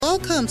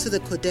Welcome to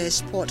the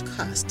Qodesh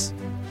podcast.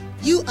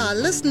 You are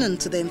listening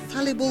to the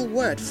infallible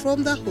word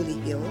from the Holy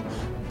Hill,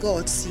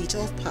 God's seat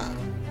of power.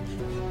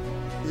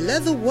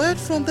 Let the word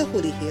from the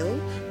Holy Hill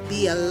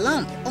be a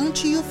lamp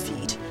unto your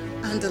feet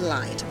and a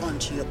light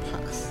unto your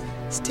path.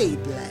 Stay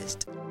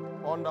blessed.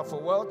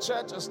 Wonderful. Well,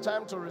 church, it's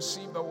time to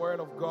receive the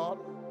word of God.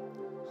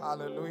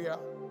 Hallelujah.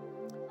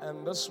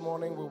 And this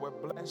morning we were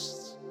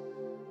blessed.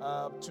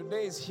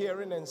 Today is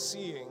hearing and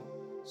seeing.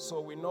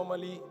 So we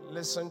normally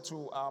listen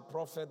to our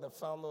prophet, the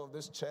founder of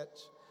this church.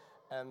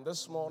 And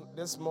this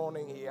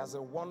morning he has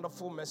a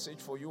wonderful message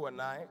for you and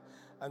I.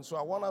 And so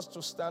I want us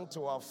to stand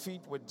to our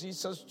feet with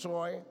Jesus'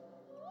 joy.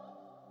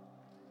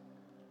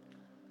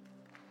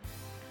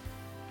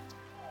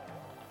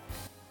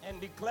 And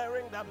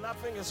declaring that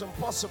nothing is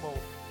impossible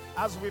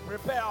as we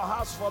prepare our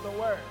hearts for the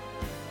word.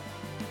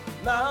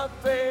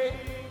 Nothing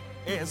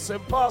is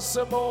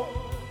impossible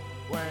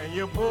when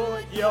you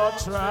put your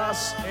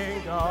trust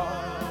in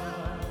God.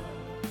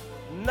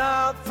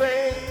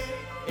 Nothing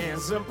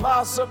is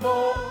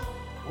impossible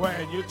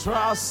when you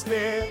trust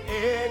in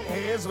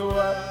His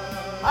word.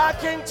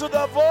 Hearken to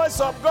the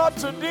voice of God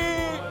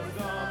today.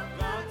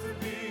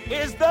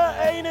 Is there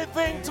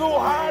anything too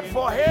hard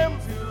for Him?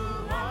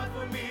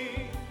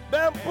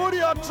 Then put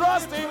your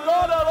trust in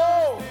God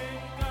alone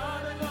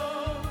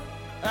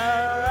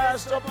and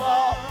rest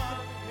upon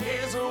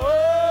His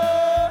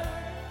word.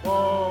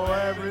 Oh,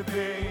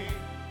 everything.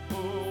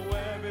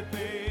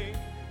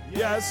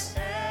 Yes.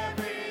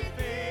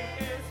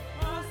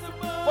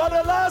 For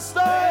the last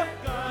time,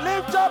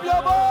 lift up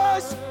your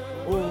voice.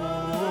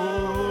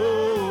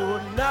 Oh,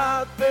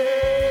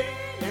 nothing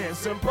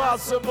is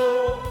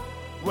impossible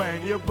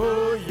when you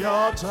put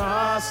your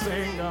trust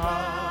in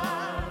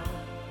God.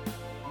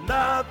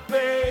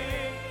 Nothing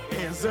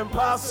is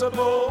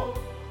impossible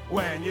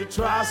when you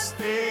trust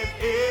in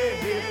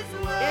His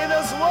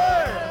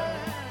word.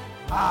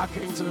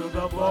 Hearken to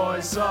the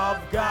voice of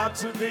God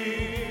to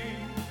thee.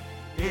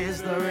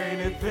 Is there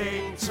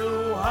anything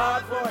too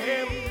hard for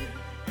Him?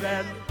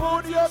 Then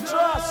put your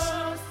trust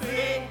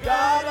in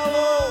God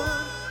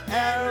alone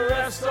and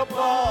rest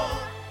upon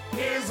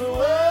His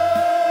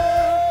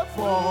word.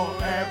 For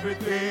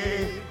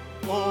everything,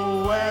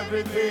 oh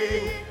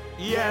everything,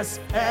 yes,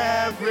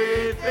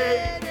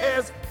 everything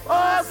is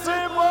possible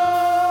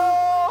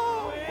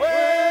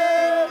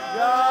with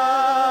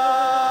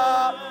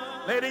God.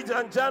 Ladies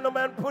and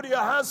gentlemen, put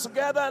your hands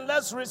together and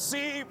let's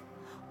receive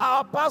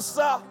our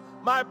pastor,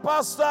 my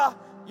pastor,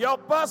 your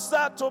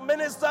pastor, to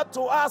minister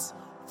to us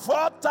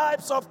 4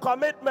 types of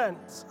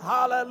commitment.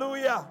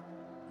 Hallelujah.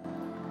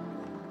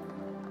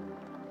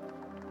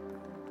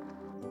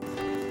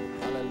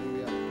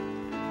 Hallelujah.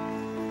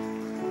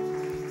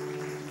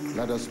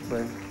 Let us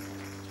pray.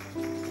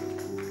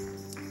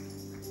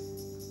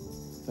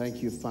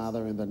 Thank you,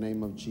 Father, in the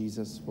name of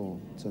Jesus for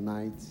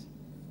tonight.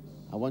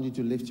 I want you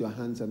to lift your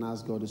hands and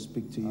ask God to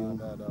speak to you.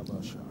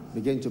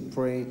 Begin to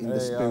pray in the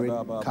Spirit.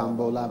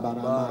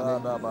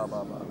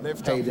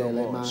 Lift up your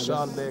voice.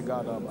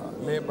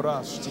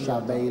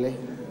 Shabele.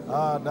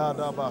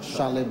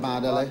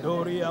 Shalebadele.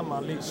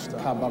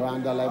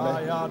 Kabarandalebe.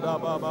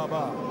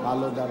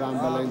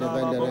 Alodarambale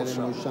nevendere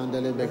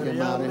mushandele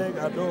bekemare.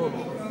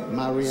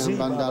 Mariam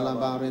bandala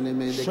barene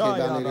mende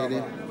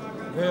kedalere.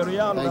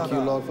 Thank you,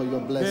 Lord, for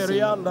your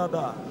blessing.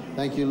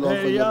 Thank you, Lord,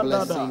 for your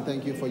blessing.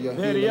 Thank you for your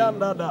healing.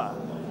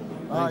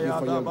 Thank you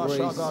for your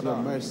grace, your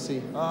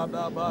mercy.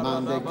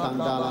 Mande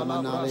kandala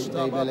manale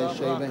debele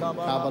shebe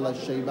kabala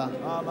sheba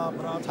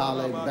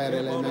tale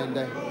berele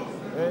mende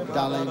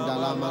dalen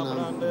dalamana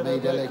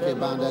medele ke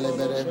bandele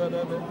bere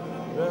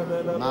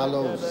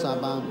malo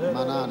sabam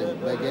manane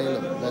begele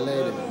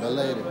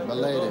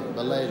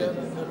belede.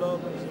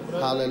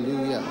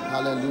 Hallelujah,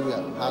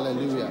 hallelujah,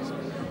 hallelujah.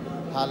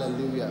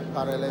 Hallelujah.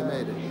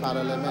 Paralemede.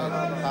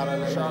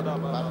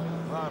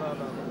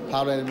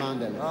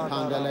 Parelmandele.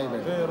 Pandelebe.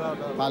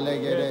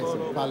 Palegedese.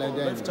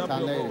 Paledene.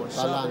 Talele.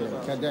 Palane.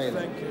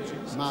 Kadele.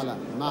 Mala.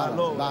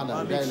 Banda.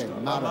 Dele.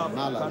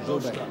 Mala.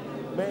 Zube.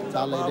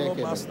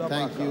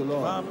 Thank you,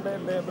 Lord,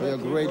 for your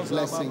great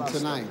blessing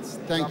tonight.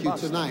 Thank you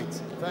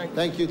tonight.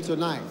 Thank you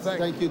tonight.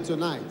 Thank you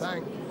tonight.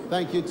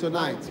 Thank you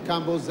tonight.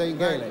 Kambo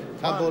Zengele.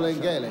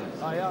 Kabolengele.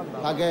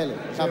 Pagele.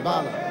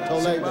 Kabala.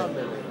 Tolebe.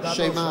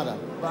 Shemada.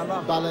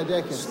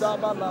 Baladekes,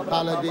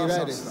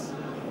 Paladiredis,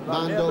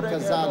 Mando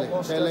Kazale,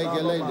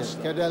 Telegelede,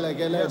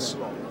 Kedelegelede,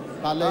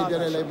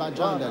 Paledere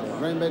Bajandele,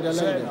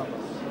 Rembedelede,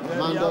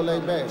 Mando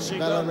Lebe,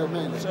 Bella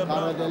Remene,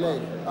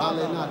 Paradelede,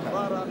 Alenaka,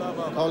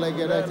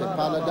 Kolegerete,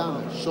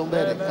 Paladama,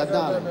 Shombere,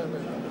 Kadale.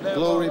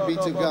 Glory be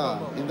to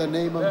God in the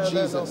name of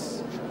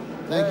Jesus.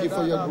 Thank you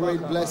for your great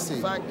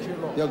blessing,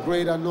 your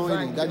great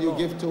anointing that you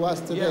give to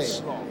us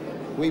today.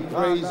 We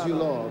praise you,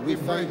 Lord. We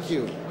thank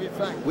you.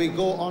 We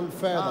go on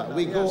further.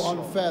 We go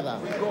on further.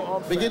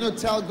 Begin to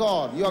tell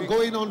God, you are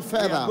going on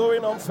further.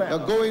 You're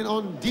going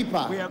on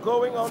deeper. We are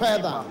going on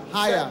further,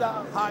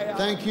 higher.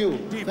 Thank you.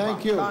 Deeper.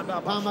 Thank you.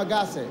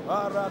 Pamagase.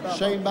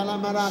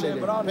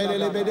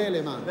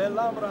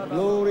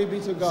 Glory be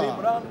to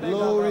God.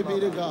 Glory be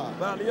to God.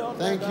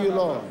 Thank you,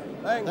 Lord.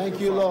 Thank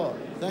you, Lord.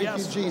 Thank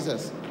you,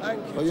 Jesus.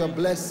 for your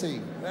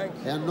blessing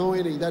and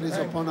anointing that is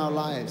upon our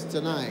lives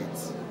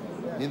tonight.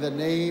 In the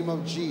name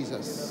of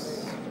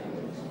Jesus.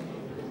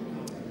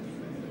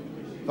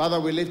 Father,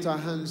 we lift our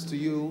hands to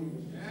you.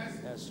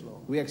 Yes,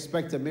 Lord. We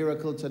expect a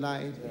miracle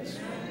tonight. Yes,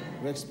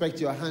 we expect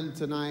your hand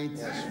tonight.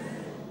 yes,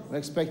 We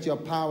expect your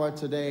power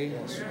today.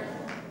 yes,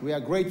 We are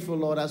grateful,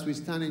 Lord, as we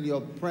stand in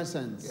your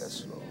presence.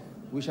 yes, Lord.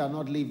 We shall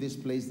not leave this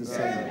place the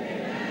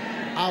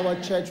same. Our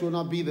church will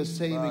not be the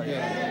same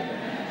again.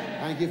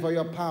 Thank you for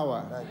your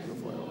power. Thank you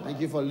for your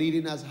Thank you for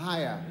leading us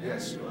higher,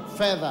 yes, Lord.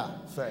 further,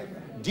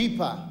 Favor.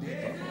 deeper.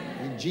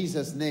 In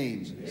Jesus'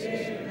 name.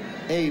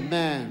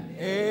 Amen.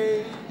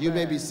 Amen. You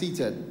may be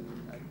seated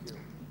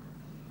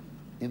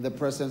in the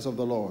presence of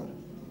the Lord.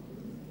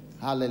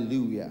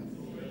 Hallelujah.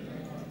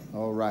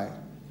 All right.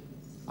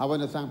 I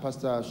want to thank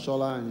Pastor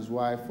Shola and his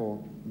wife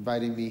for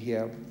inviting me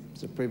here.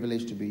 It's a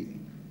privilege to be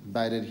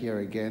invited here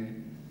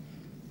again.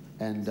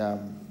 And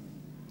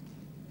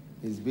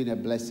it's been a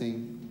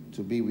blessing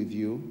to be with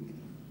you.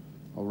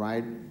 All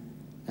right.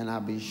 And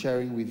I've been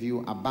sharing with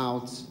you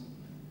about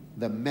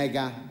the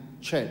mega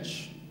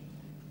church.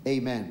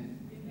 Amen.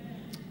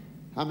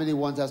 How many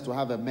want us to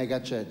have a mega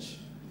church?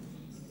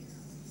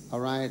 All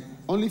right.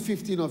 Only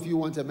 15 of you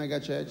want a mega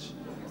church?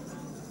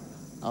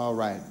 All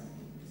right.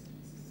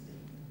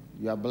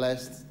 You are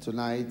blessed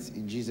tonight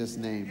in Jesus'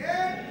 name.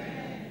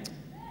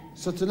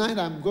 So tonight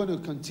I'm going to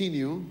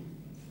continue,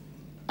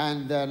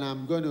 and then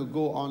I'm going to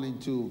go on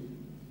into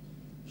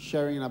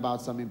sharing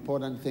about some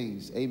important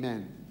things.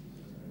 Amen.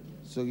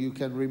 So you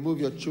can remove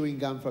your chewing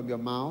gum from your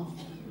mouth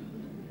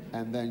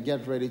and then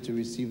get ready to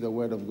receive the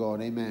word of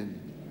God. Amen.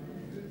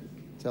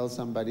 Tell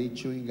somebody,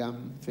 chewing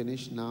gum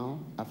finished now.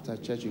 After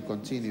church, you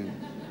continue.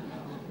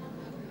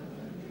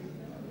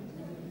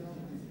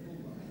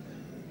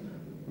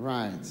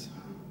 Right.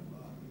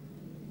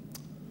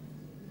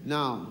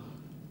 Now,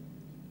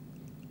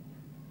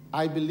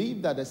 I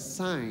believe that a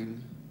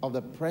sign of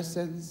the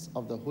presence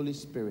of the Holy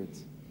Spirit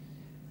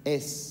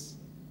is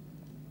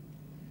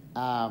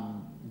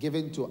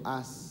given to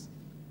us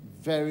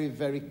very,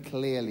 very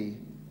clearly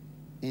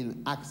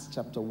in Acts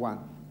chapter 1.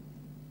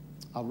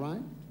 All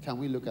right? Can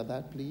we look at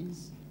that,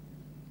 please?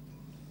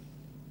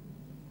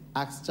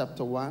 Acts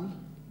chapter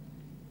 1.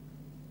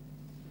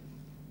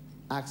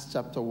 Acts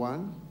chapter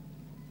 1,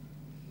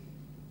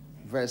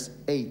 verse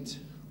 8.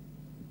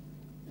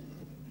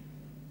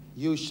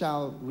 You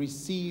shall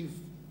receive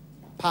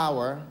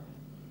power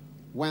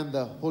when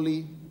the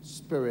Holy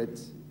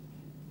Spirit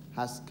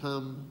has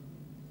come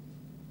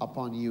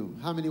upon you.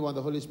 How many want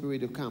the Holy Spirit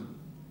to come?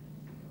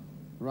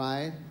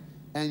 Right?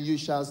 And you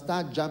shall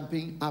start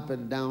jumping up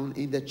and down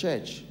in the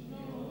church.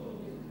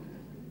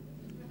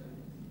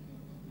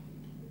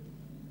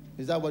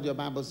 Is that what your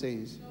Bible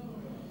says?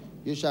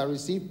 You shall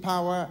receive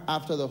power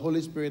after the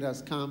Holy Spirit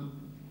has come,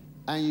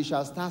 and you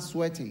shall start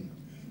sweating.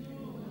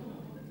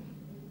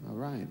 All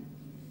right.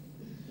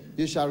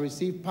 You shall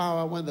receive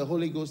power when the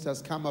Holy Ghost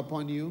has come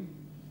upon you,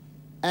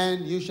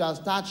 and you shall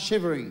start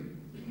shivering.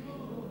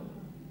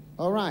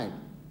 All right.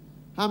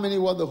 How many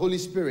want the Holy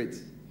Spirit?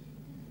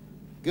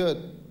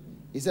 Good.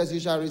 He says, you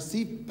shall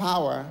receive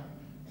power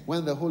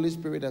when the Holy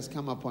Spirit has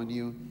come upon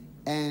you,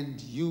 and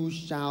you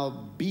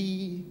shall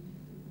be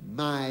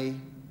my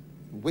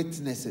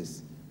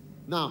witnesses.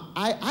 Now,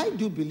 I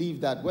do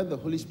believe that when the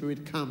Holy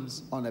Spirit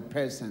comes on a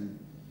person,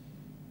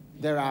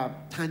 there are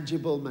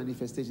tangible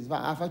manifestations.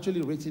 But I've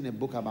actually written a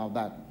book about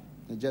that.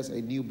 Just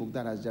a new book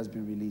that has just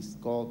been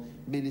released called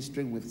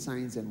Ministering with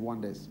Signs and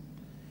Wonders.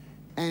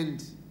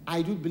 And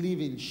I do believe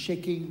in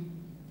shaking,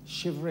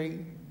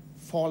 shivering,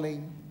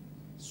 falling,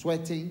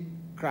 sweating,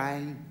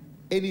 crying,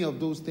 any of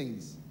those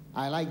things.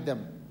 I like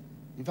them.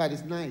 In fact,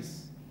 it's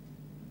nice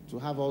to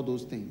have all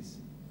those things.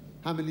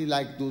 How many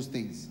like those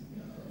things?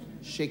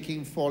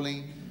 Shaking,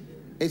 falling.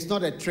 It's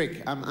not a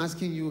trick. I'm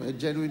asking you a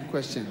genuine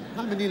question.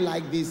 How many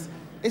like this?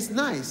 It's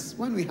nice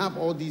when we have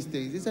all these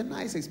things. It's a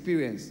nice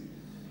experience.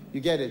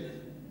 You get it?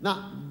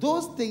 Now,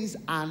 those things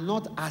are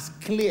not as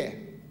clear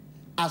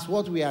as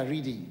what we are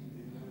reading.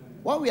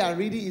 What we are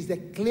reading is the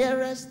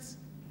clearest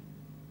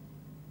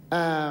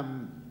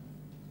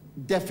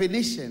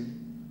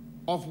definition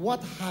of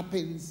what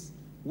happens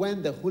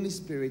when the Holy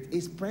Spirit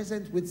is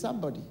present with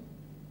somebody.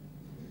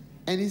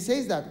 And he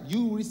says that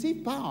you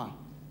receive power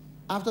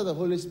after the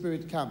Holy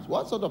Spirit comes.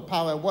 What sort of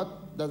power?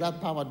 What does that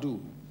power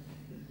do?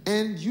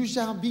 And you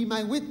shall be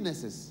my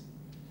witnesses.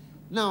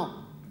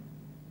 Now,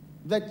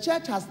 the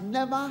church has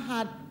never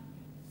had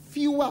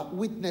fewer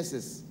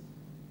witnesses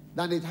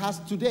than it has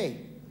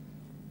today.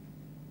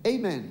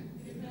 Amen.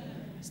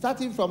 Amen.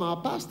 Starting from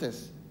our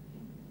pastors.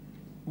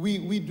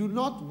 We do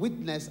not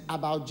witness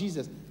about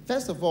Jesus.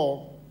 First of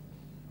all,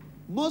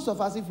 most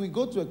of us, if we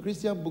go to a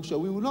Christian bookstore,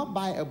 we will not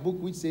buy a book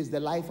which says the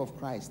life of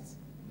Christ.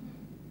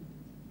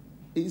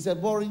 It's a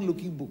boring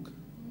looking book.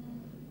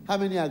 How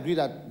many agree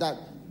that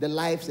the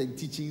lives and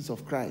teachings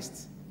of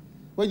Christ,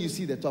 when you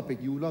see the topic,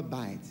 you will not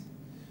buy it?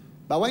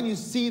 But when you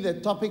see the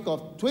topic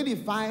of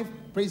 25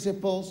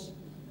 principles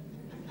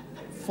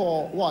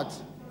for what?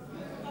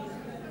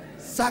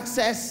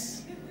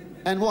 Success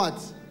and what?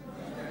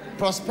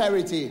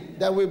 prosperity,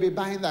 then we'll be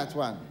buying that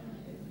one.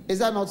 Is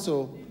that not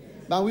so?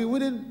 But we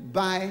wouldn't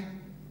buy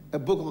a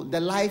book on the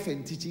life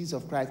and teachings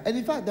of Christ. And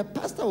in fact, the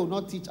pastor will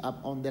not teach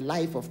up on the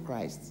life of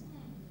Christ.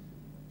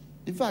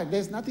 In fact,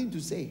 there's nothing to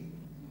say.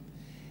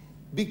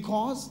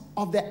 Because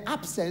of the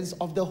absence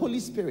of the Holy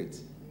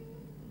Spirit.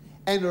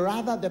 And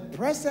rather the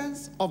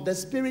presence of the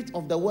spirit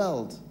of the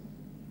world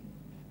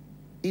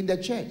in the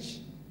church.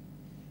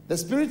 The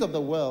spirit of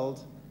the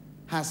world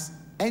has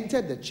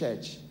entered the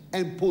church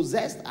and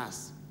possessed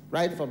us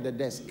right from the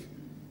desk,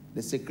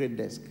 the sacred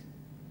desk.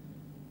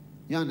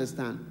 You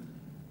understand?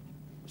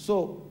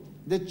 So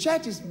the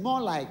church is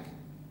more like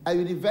a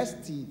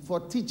university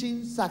for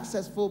teaching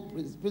successful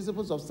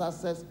principles of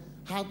success,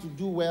 how to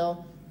do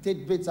well,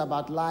 take bits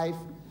about life,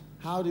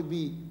 how to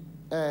do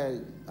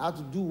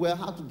well,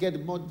 how to get a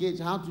mortgage,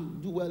 how to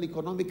do well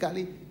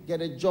economically,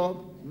 get a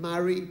job,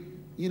 marry,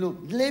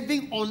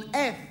 living on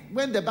earth.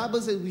 When the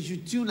Bible says we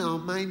should tune our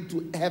mind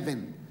to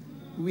heaven,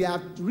 we are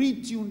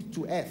retuned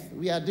to earth.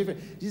 We are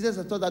different. Jesus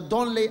has taught that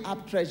don't lay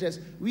up treasures.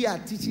 We are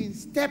teaching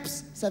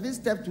 7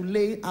 steps to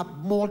lay up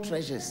more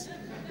treasures.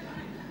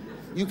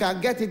 You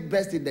can get it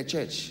best in the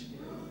church.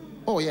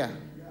 Oh yeah.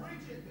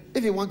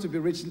 If you want to be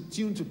rich,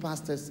 tune to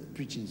pastors'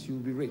 preachings. You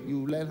will be rich. You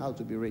will learn how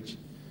to be rich.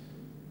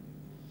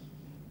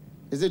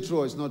 Is it true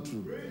or it's not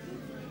true?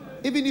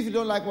 Even if you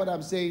don't like what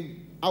I'm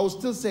saying, I will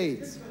still say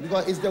it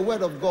because it's the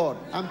word of God.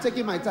 I'm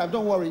taking my time.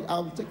 Don't worry.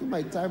 I'm taking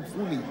my time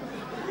fully.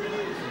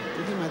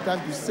 Taking my time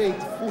to say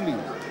it fully.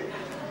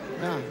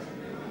 Yeah.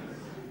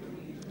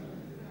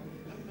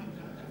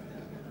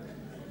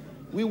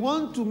 We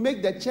want to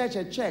make the church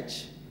a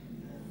church.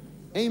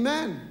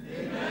 Amen.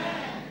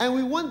 Amen. And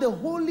we want the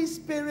Holy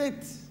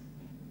Spirit,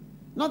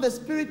 not the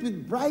spirit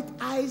with bright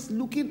eyes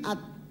looking at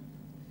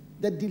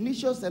the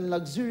delicious and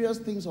luxurious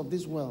things of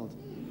this world.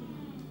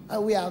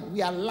 We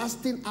are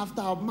lusting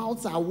after, our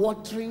mouths are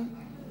watering.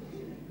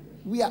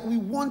 We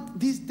want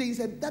these things,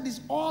 and that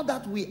is all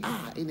that we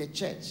are in a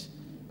church.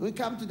 When we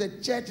come to the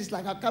church, it's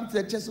like I come to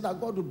the church so that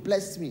God will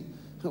bless me.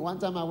 One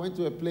time I went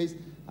to a place,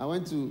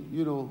 somewhere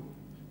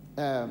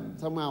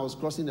I was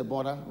crossing the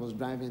border, I was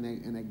driving,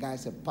 and a guy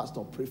said,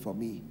 "Pastor, pray for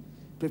me.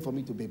 Pray for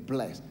me to be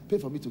blessed. Pray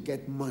for me to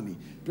get money.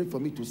 Pray for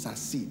me to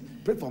succeed.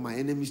 Pray for my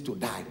enemies to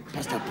die.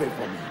 Pastor, pray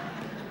for me."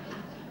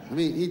 I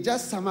mean, he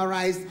just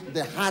summarized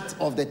the heart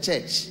of the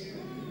church.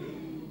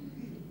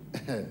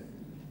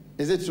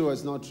 Is it true or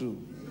it's not true?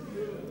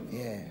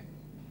 Yeah.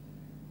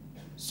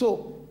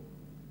 So,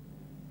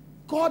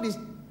 God is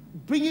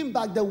bringing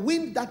back the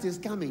wind that is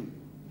coming.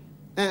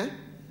 And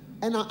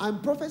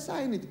I'm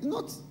prophesying it.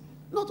 Not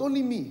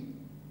only me.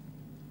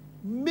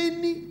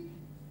 Many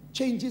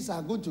changes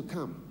are going to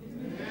come.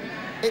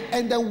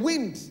 And the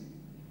wind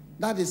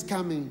that is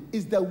coming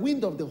is the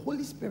wind of the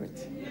Holy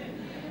Spirit.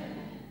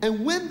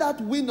 And when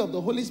that wind of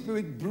the Holy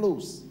Spirit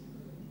blows,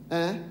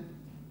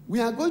 we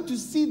are going to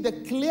see the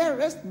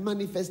clearest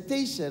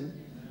manifestation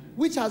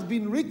which has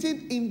been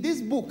written in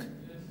this book.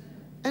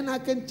 And I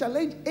can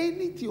challenge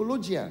any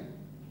theologian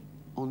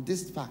on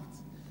this fact.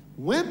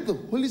 When the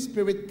Holy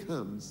Spirit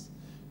comes,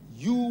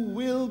 you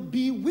will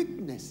be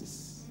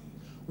witnesses.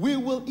 We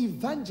will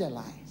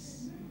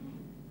evangelize.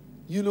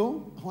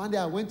 One day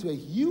I went to a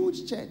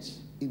huge church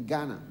in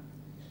Ghana.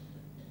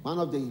 One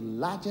of the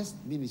largest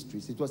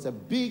ministries. It was a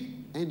big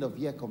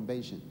end-of-year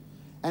convention.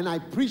 And I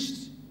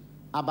preached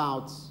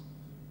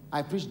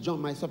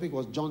John, my topic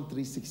was John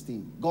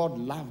 3:16. God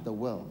loved the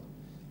world,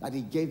 that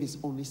he gave his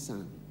only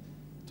son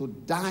to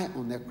die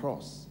on the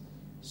cross,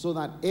 so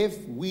that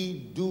if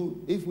we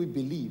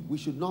believe, we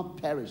should not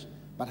perish,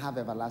 but have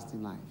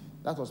everlasting life.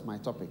 That was my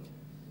topic.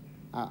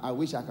 I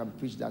wish I can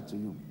preach that to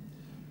you.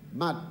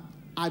 But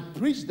I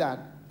preached that,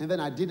 and then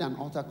I did an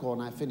altar call,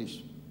 and I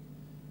finished.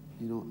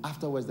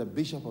 Afterwards, the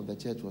bishop of the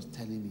church was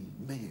telling me,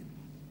 "Man,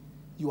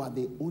 you are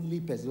the only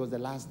person," it was the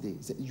last day,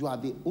 he said, "You are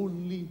the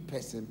only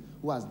person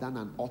who has done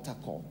an altar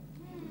call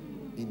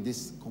in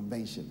this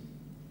convention.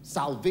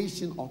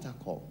 Salvation altar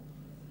call."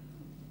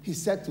 He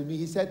said to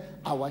me,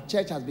 "Our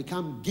church has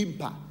become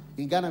GIMPA."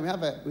 In Ghana,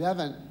 we have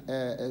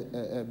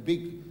a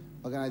big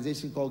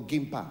organization called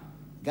GIMPA,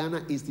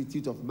 Ghana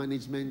Institute of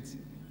Management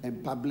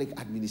and Public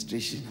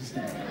Administration.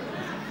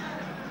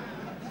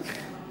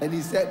 And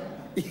he said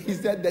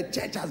the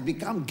church has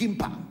become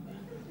GIMPA,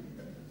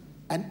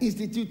 an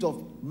institute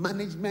of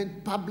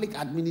management, public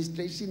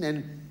administration,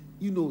 and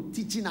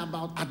teaching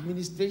about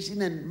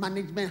administration and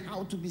management,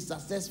 how to be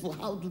successful,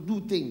 how to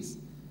do things.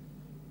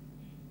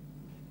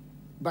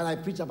 But I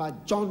preached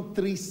about John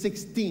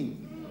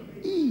 3:16.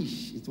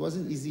 It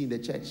wasn't easy in the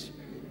church.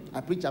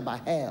 I preached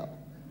about hell.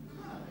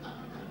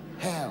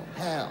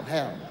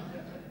 Hell.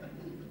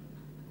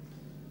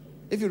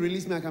 If you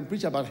release me, I can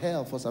preach about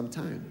hell for some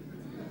time.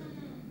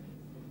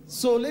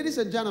 So, ladies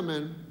and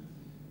gentlemen,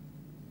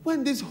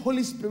 when this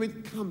Holy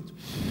Spirit comes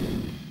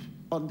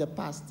on the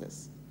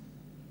pastors,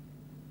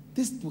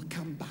 this will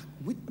come back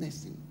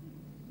witnessing.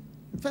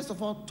 First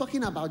of all,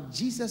 talking about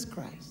Jesus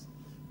Christ,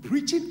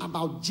 preaching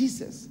about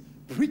Jesus,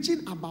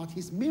 preaching about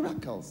his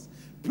miracles,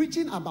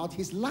 preaching about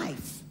his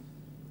life.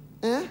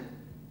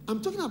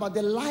 I'm talking about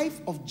the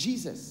life of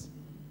Jesus.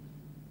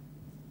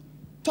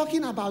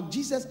 talking about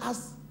Jesus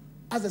as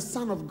a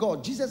son of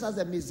God, Jesus as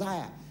a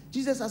Messiah,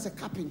 Jesus as a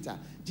carpenter,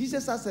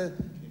 Jesus as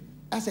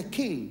a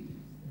king,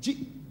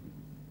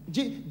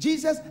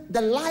 Jesus,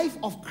 the life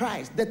of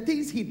Christ, the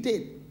things he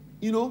did,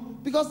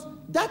 because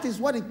that is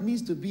what it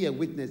means to be a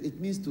witness. It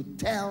means to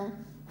tell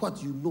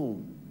what you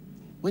know.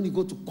 When you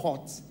go to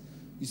court,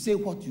 you say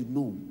what you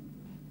know.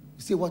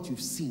 You say what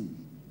you've seen.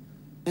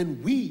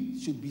 And we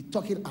should be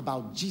talking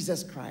about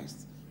Jesus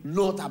Christ,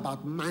 not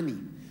about money,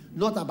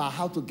 not about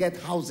how to get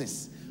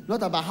houses,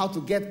 not about how to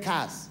get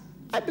cars.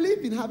 I believe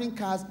in having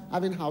cars,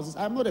 having houses.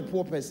 I'm not a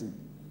poor person.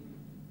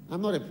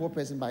 I'm not a poor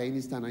person by any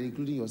standard,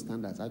 including your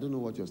standards. I don't know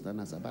what your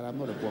standards are, but I'm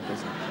not a poor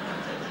person.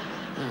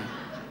 Yeah.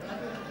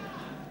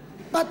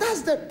 But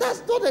that's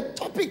not a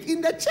topic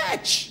in the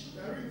church.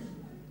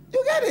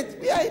 You get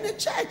it? We are in a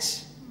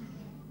church.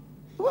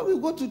 When we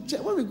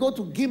go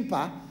to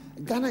GIMPA,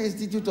 Ghana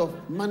Institute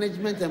of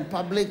Management and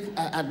Public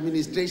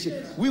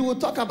Administration, we will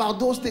talk about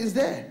those things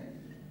there.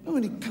 But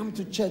when it comes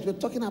to church, we're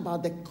talking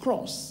about the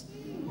cross,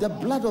 the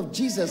blood of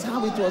Jesus,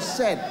 how it was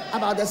said,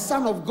 about the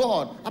Son of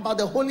God, about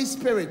the Holy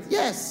Spirit.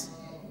 Yes.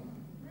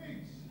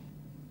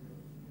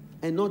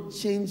 And not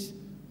change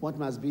what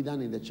must be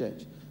done in the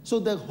church. So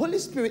the Holy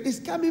Spirit is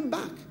coming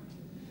back.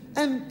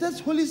 And this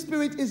Holy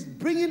Spirit is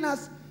bringing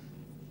us,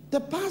 the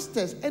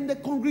pastors and the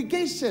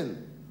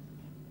congregation,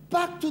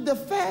 back to the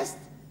first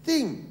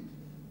thing,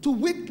 to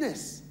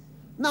witness.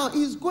 Now,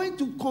 he's going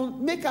to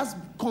make us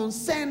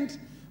concerned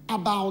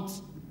about,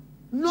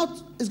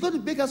 it's going to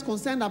make us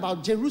concerned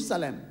about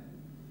Jerusalem.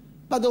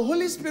 But the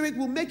Holy Spirit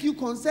will make you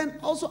concerned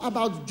also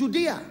about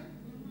Judea.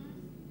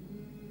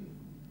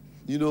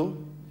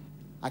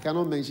 I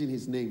cannot mention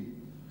his name.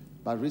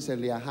 But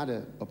recently I had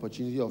an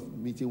opportunity of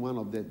meeting one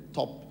of the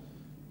top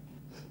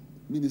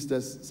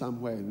ministers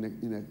somewhere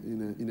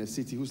in a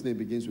city whose name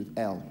begins with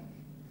L.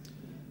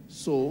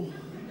 So,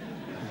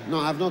 no,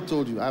 I've not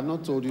told you. I've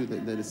not told you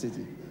the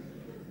city.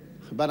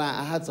 But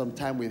I had some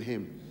time with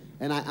him.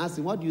 And I asked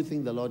him, what do you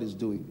think the Lord is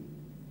doing?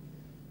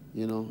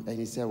 And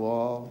he said,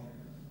 well,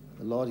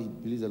 he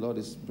believes the Lord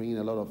is bringing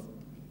a lot of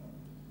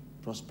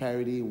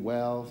prosperity,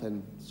 wealth,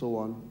 and so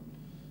on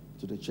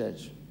to the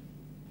church.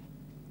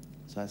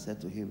 So I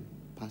said to him,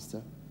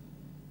 Pastor,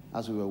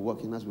 as we were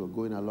working, as we were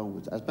going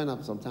along I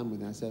spent some time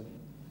with him. I said,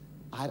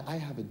 I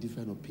have a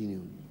different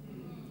opinion.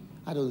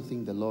 I don't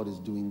think the Lord is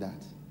doing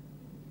that.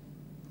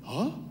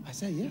 Huh? I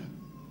said, yeah.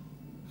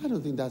 I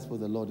don't think that's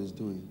what the Lord is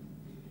doing.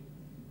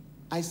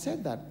 I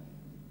said that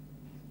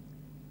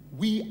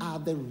we are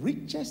the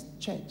richest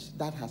church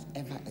that has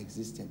ever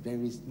existed.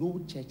 There is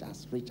no church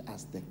as rich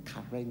as the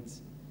current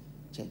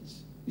church.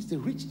 It's the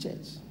rich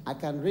church. I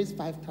can raise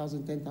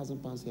 5,000,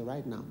 10,000 pounds here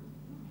right now.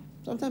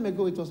 Some time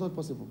ago, it was not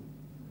possible.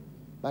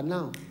 But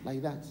now,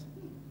 like that,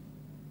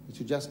 it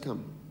should just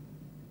come.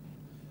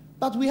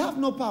 But we have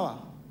no power.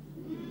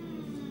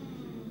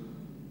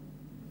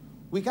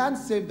 We can't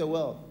save the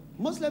world.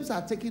 Muslims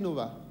are taking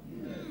over.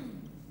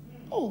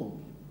 Oh.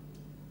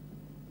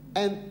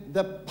 And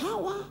the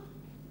power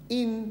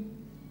in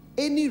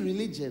any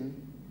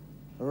religion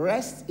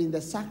rests in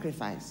the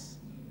sacrifice.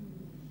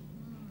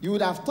 You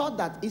would have thought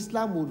that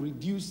Islam would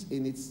reduce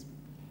in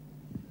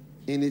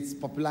its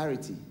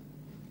popularity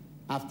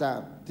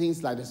after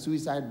things like the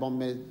suicide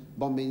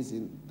bombings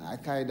in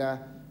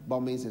Al-Qaeda,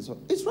 bombings and so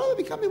on. It's rather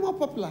becoming more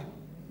popular.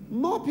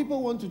 More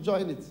people want to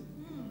join it.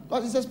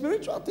 Because it's a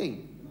spiritual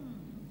thing.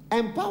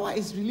 And power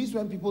is released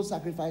when people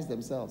sacrifice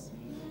themselves.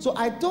 So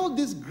I told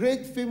this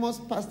great famous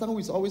pastor who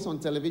is always on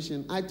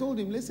television, I told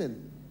him,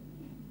 listen,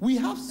 we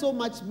have so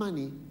much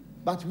money,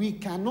 but we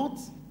cannot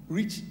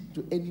reach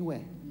to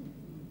anywhere.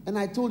 And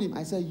I told him,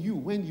 I said,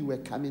 when you were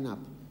coming up,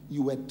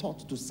 you were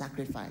taught to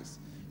sacrifice.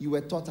 You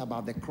were taught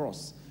about the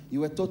cross.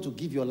 You were taught to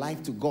give your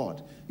life to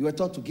God. You were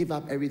taught to give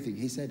up everything.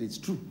 He said, it's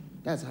true.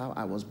 That's how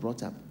I was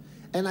brought up.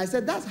 And I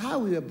said, that's how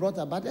we were brought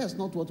up, but that's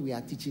not what we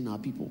are teaching our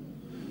people.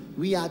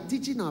 We are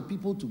teaching our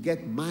people to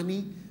get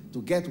money,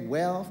 to get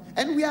wealth.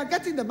 And we are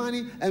getting the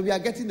money and we are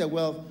getting the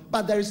wealth,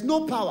 but there is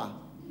no power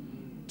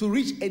to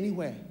reach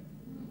anywhere.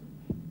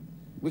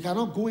 We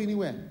cannot go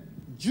anywhere.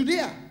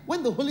 Judea,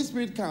 when the Holy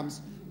Spirit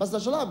comes, Pastor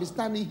Shola will be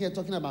standing here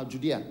talking about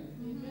Judea.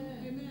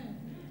 Amen.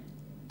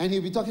 And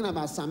he'll be talking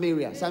about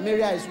Samaria.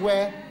 Samaria is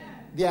where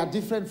they are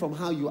different from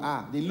how you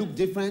are. They look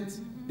different.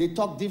 They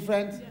talk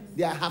different. Yes.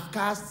 They are half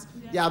castes.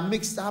 Yes. They are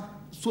mixed up.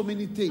 So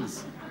many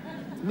things.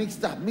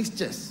 Mixed up.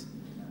 Mixtures.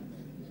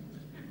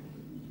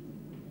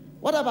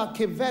 What about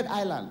Cape Verde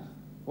Island?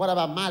 What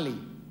about Mali?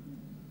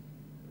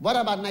 What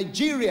about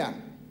Nigeria?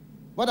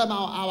 What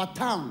about our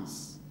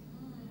towns?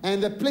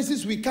 And the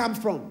places we come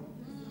from?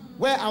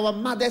 Where our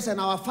mothers and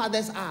our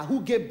fathers are,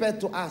 who gave birth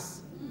to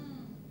us?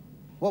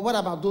 Well, what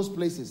about those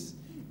places?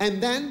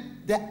 And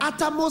then the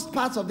uttermost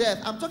parts of the earth.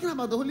 I'm talking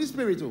about the Holy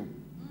Spirit too.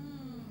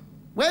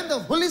 When the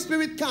Holy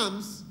Spirit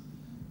comes,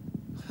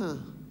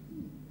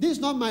 this is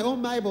not my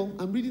own Bible.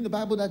 I'm reading the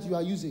Bible that you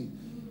are using.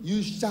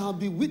 You shall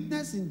be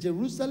witness in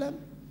Jerusalem,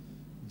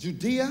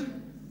 Judea.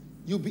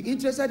 You'll be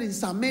interested in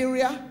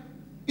Samaria.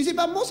 You see,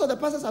 but most of the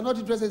pastors are not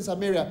interested in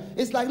Samaria.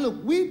 It's like,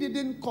 look, we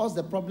didn't cause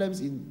the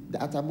problems in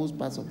the uttermost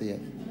parts of the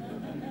earth.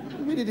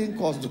 We didn't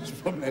cause those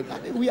problems. I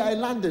mean, we are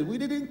in London. We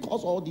didn't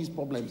cause all these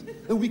problems.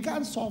 And we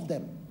can't solve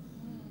them.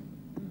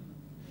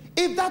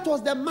 If that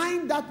was the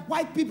mind that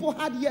white people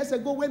had years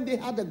ago when they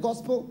had the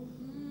gospel,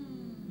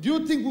 do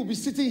you think we'll be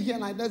sitting here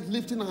like that,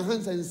 lifting our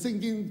hands and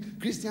singing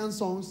Christian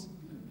songs?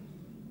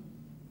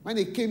 When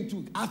they came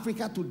to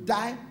Africa to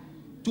die,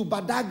 to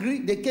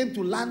Badagry, they came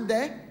to land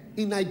there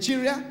in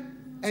Nigeria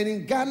and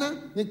in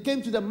Ghana. They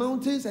came to the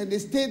mountains and they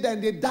stayed there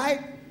and they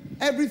died.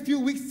 Every few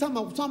weeks,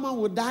 someone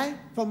would die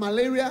from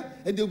malaria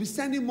and they'll be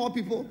sending more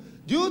people.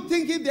 Do you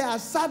think if they are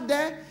sat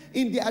there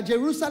in their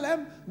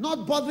Jerusalem,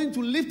 not bothering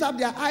to lift up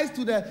their eyes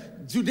to the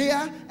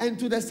Judea and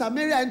to the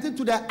Samaria and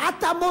to the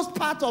uttermost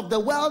part of the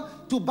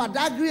world, to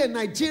Badagry and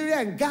Nigeria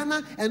and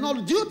Ghana and all,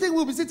 do you think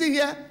we'll be sitting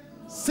here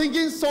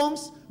singing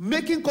songs,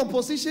 making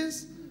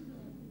compositions?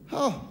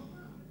 Oh,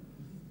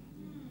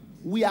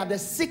 we are the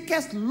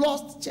sickest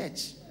lost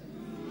church.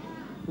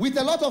 With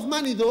a lot of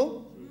money though.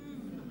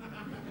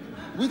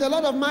 With a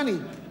lot of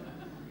money.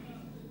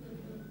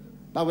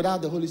 But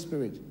without the Holy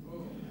Spirit.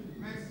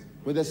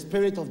 With the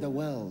spirit of the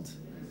world.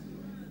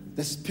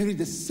 The spirit,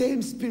 the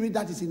same spirit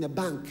that is in the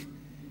bank,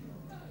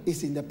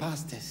 is in the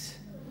pastors.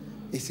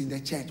 It's in the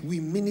church. We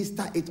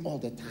minister it all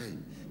the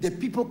time. The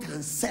people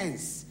can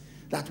sense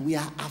that we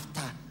are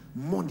after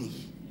money.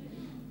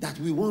 That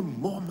we want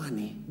more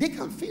money. They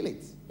can feel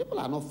it. People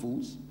are not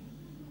fools.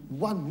 We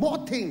want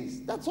more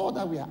things. That's all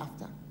that we are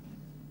after.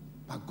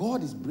 But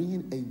God is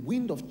bringing a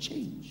wind of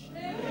change.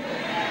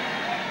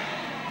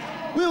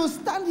 We will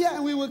stand here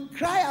and we will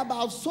cry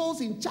about souls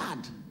in Chad.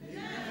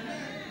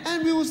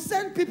 And we will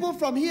send people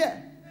from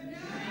here.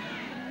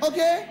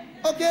 Okay?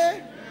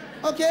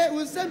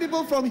 We'll send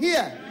people from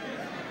here.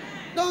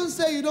 Don't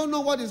say you don't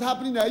know what is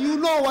happening there. You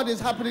know what is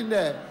happening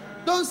there.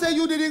 Don't say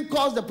you didn't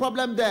cause the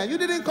problem there. You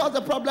didn't cause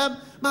the problem.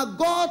 My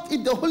God,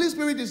 if the Holy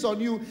Spirit is on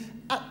you,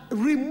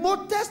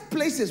 remotest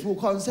places will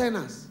concern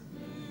us.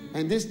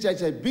 And this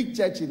church, a big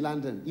church in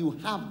London, you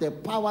have the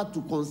power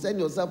to concern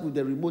yourself with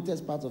the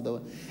remotest parts of the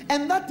world.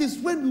 And that is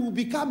when we will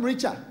become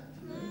richer.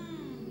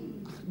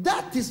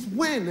 That is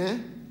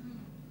when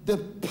the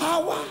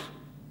power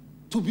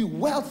to be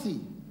wealthy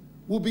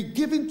will be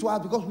given to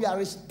us because we are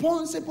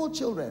responsible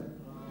children.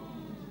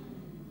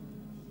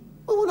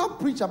 We will not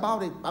preach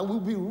about it, but we'll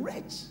be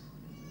rich.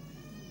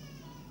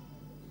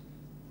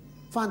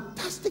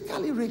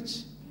 Fantastically rich.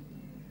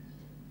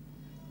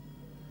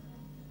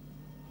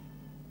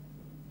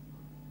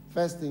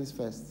 First things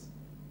first.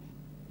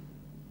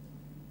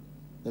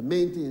 The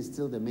main thing is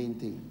still the main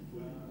thing.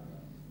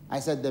 I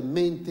said the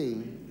main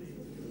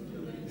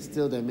thing is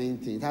still the main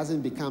thing. It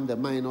hasn't become the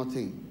minor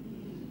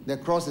thing. The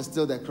cross is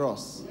still the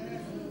cross.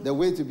 The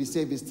way to be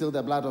saved is still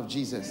the blood of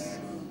Jesus.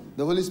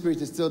 The Holy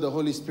Spirit is still the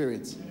Holy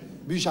Spirit.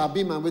 You shall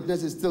be my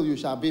witnesses, still you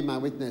shall be my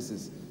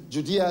witnesses.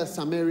 Judea,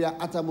 Samaria,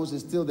 uttermost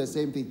is still the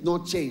same thing.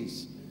 No change,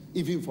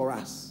 even for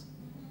us.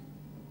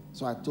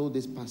 So I told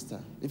this pastor.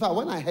 In fact,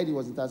 when I heard he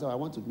was in town, I said, I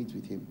want to meet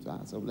with him. So I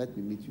said, let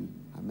me meet you.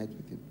 I met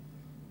with him.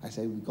 I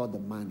said, we got the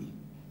money.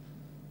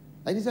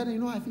 And he said,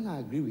 I think I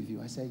agree with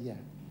you. I said, yeah.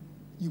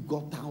 You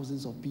got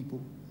thousands of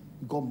people.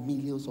 You got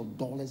millions of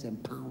dollars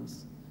and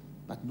pounds.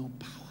 But no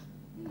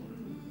power.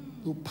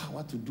 No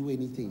power to do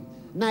anything.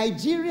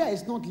 Nigeria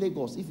is not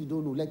Lagos. If you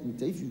don't know, let me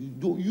tell you. If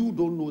you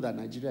don't know that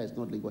Nigeria is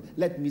not Lagos,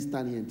 let me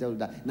stand here and tell you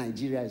that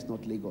Nigeria is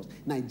not Lagos.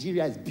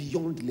 Nigeria is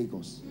beyond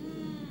Lagos.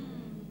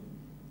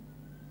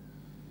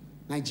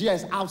 Nigeria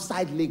is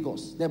outside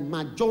Lagos. The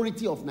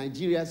majority of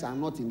Nigerians are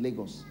not in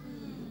Lagos.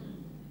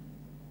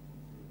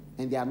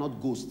 And they are not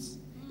ghosts.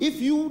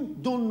 If you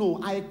don't know,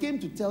 I came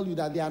to tell you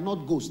that they are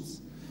not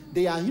ghosts.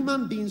 They are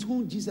human beings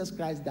whom Jesus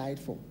Christ died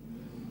for.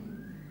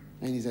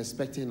 And he's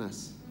expecting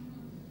us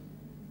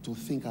to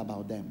think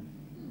about them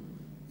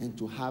and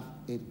to have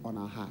it on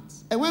our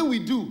hearts. And when we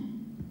do,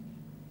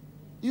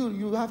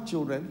 you have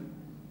children.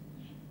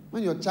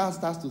 When your child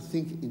starts to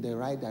think in the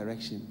right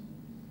direction,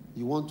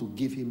 you want to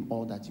give him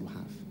all that you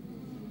have.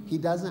 He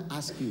doesn't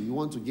ask you. You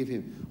want to give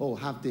him,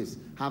 have this,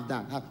 have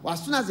that. Well,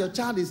 as soon as your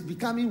child is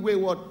becoming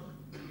wayward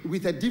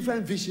with a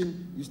different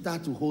vision, you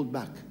start to hold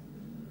back.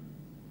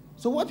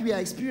 So what we are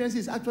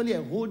experiencing is actually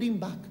a holding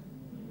back.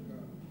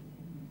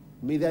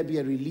 May there be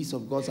a release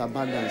of God's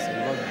abundance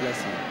and God's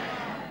blessing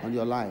on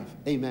your life.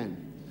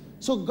 Amen.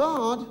 So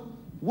God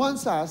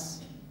wants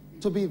us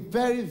to be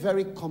very,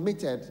 very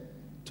committed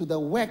to the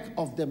work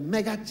of the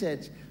mega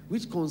church,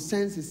 which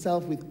concerns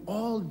itself with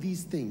all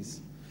these things.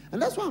 And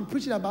that's why I'm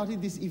preaching about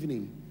it this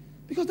evening,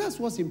 because that's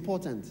what's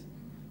important.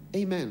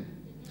 Amen.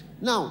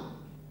 Now,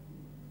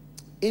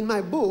 in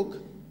my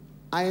book,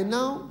 I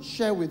now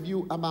share with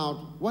you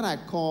about what I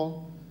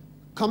call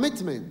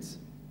commitment.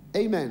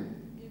 Amen.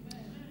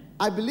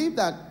 I believe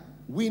that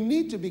we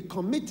need to be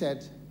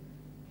committed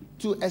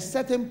to a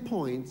certain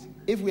point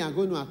if we are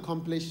going to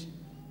accomplish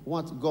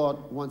what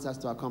God wants us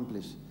to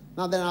accomplish.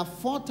 Now, there are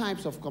 4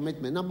 types of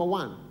commitment. Number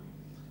 1,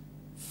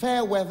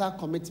 fair weather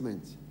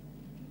commitment.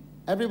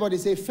 Everybody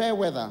say fair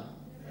weather.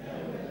 Fair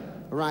weather.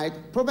 Right?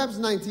 Proverbs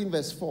 19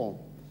 verse 4.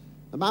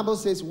 The Bible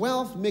says,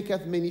 wealth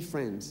maketh many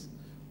friends,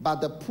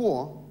 but the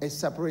poor is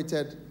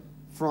separated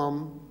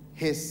from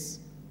his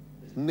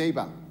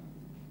neighbor.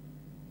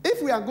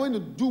 If we are going to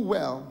do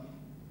well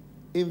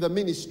in the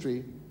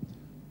ministry,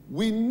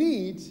 we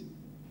need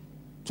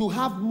to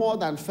have more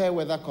than fair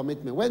weather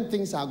commitment. When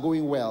things are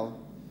going well,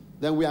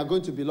 then we are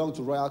going to belong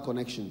to Royal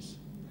Connections.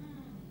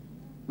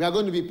 We are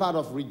going to be part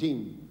of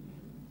Redeem.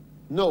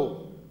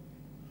 No.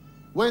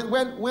 When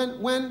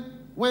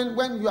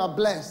you are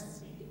blessed,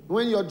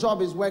 when your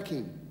job is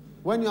working,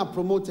 when you are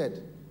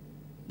promoted,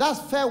 that's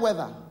fair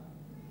weather.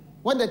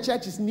 When the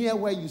church is near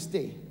where you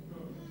stay,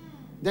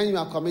 then you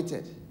are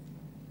committed.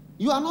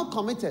 You are not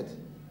committed.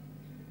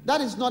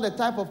 That is not the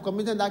type of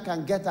commitment that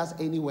can get us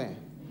anywhere.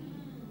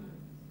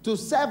 To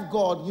serve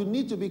God, you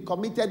need to be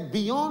committed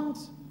beyond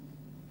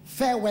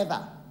fair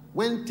weather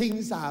when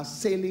things are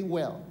sailing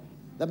well.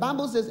 The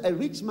Bible says a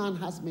rich man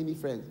has many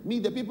friends. Me,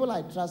 the people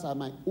I trust are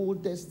my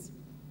oldest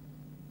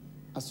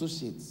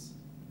associates.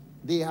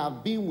 They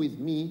have been with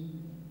me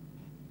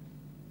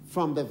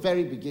from the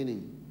very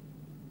beginning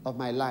of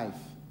my life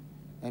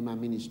and my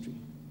ministry.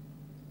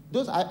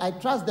 I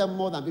trust them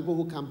more than people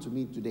who come to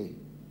me today.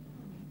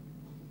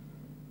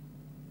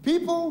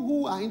 People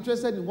who are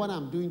interested in what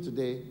I'm doing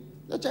today,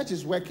 the church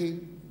is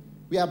working.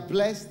 We are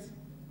blessed.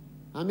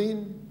 I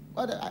mean,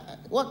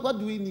 what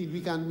do we need?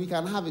 We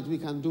can have it. We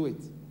can do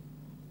it.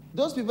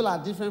 Those people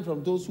are different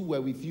from those who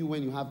were with you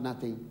when you have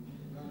nothing,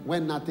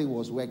 when nothing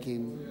was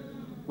working,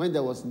 when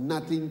there was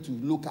nothing to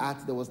look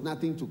at, there was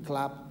nothing to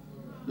clap.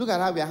 Look at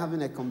how we are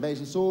having a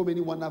convention. So many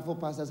wonderful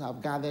pastors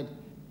have gathered.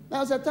 There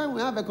was a time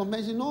we have a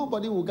convention,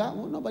 nobody will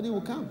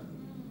come.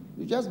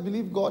 You just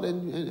believe God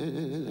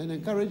and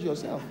encourage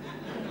yourself.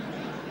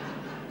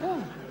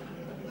 Yeah.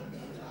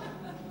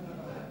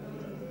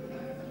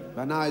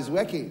 But now it's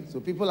working.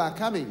 So people are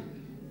coming.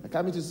 They're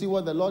coming to see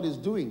what the Lord is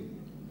doing.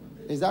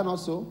 Is that not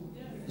so?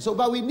 So,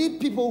 but we need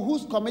people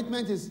whose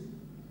commitment is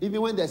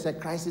even when there's a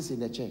crisis in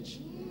the church.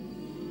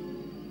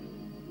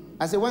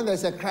 I say when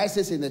there's a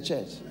crisis in the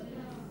church.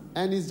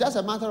 And it's just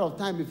a matter of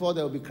time before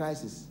there will be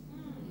crisis.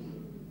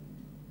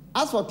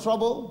 As for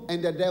trouble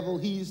and the devil,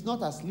 he is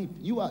not asleep.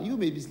 You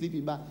may be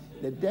sleeping, but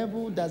the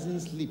devil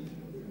doesn't sleep.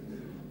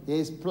 He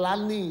is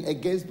planning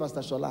against Pastor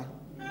Shola.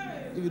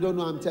 If you don't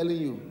know, I'm telling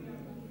you.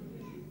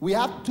 We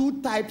have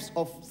two types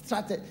of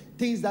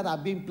things that are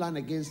being planned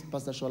against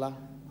Pastor Shola.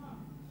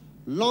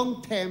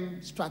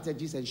 Long-term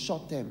strategies and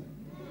short-term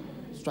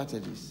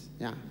strategies.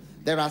 Yeah.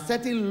 There are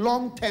certain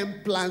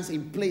long-term plans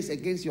in place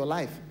against your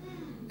life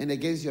and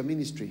against your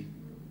ministry.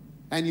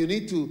 And you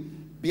need to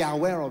be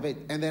aware of it.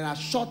 And there are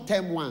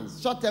short-term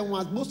ones. Short-term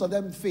ones, most of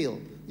them fail.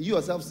 You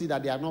yourself see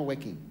that they are not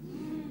working.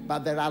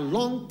 But there are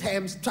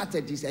long-term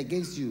strategies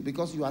against you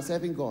because you are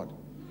serving God.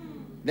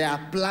 There are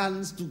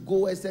plans to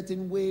go a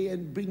certain way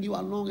and bring you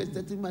along a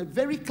certain way.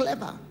 Very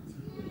clever.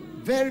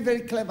 Very,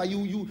 very clever.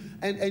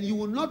 And you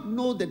will not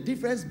know the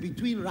difference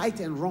between right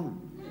and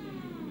wrong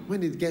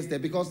when it gets there,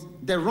 because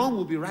the wrong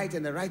will be right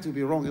and the right will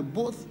be wrong, and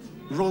both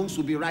wrongs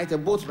will be right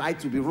and both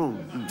right will be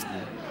wrong.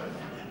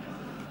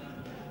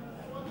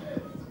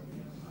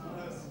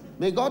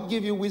 May God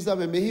give you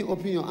wisdom and may He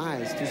open your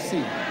eyes to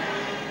see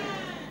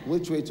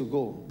which way to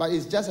go. But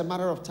it's just a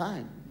matter of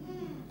time,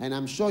 and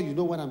I'm sure you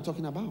know what I'm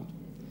talking about.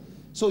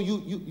 So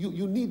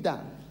you need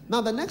that.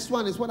 Now the next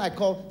one is what I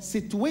call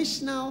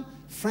situational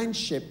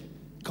friendship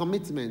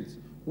commitment,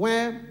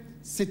 where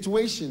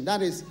situation,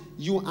 that is,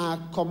 you are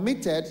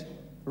committed,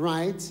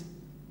 right?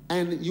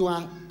 And you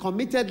are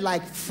committed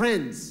like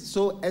friends.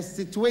 So a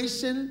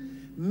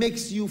situation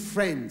makes you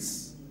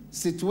friends.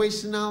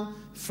 Situational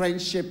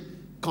friendship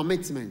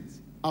commitment.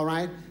 All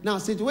right? Now,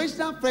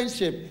 situational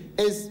friendship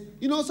is,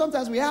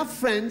 sometimes we have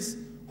friends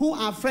who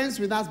are friends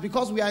with us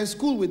because we are in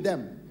school with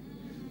them.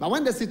 But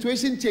when the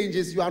situation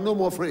changes, you are no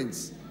more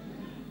friends.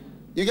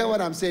 You get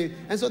what I'm saying?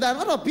 And so there are a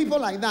lot of people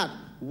like that.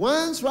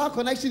 Once Royal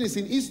Connection is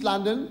in East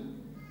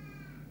London,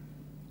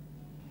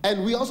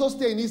 and we also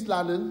stay in East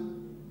London,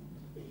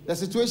 the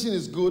situation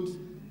is good.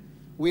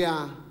 We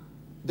are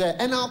there.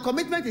 And our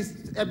commitment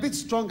is a bit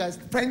stronger. It's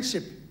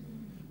friendship.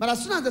 But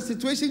as soon as the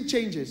situation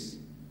changes,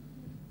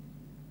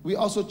 we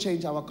also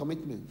change our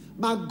commitment.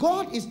 But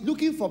God is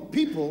looking for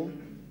people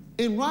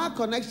in Royal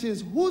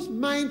Connections whose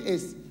mind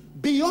is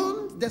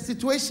beyond the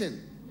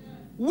situation,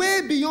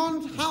 way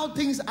beyond how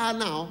things are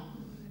now.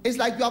 It's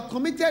like you are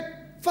committed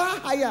far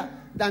higher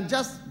than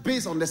just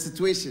based on the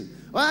situation.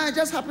 Well, it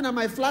just happened that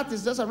my flat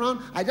is just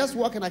around. I just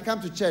walk and I come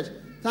to church.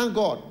 Thank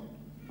God.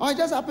 Or it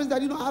just happens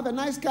that, I have a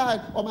nice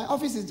car, or my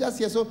office is just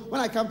here. So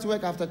when I come to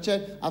work after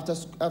church,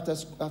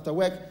 after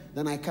work,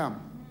 then I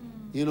come.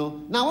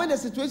 Now when the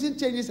situation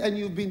changes and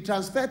you've been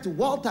transferred to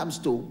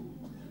Walthamstow,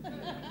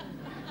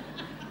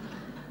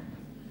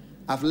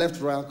 I've left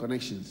Royal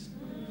Connections.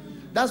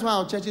 That's why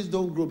our churches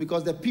don't grow,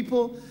 because the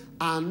people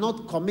are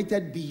not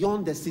committed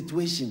beyond the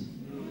situation.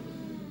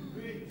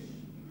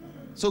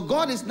 So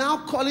God is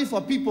now calling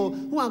for people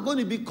who are going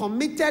to be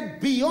committed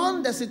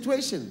beyond the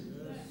situation.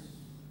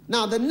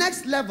 Now the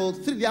next level,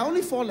 there are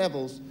only 4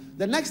 levels.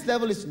 The next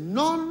level is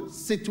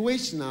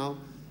non-situational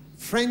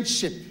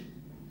friendship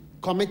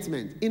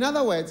commitment. In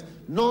other words,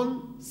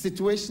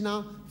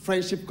 non-situational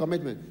friendship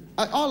commitment.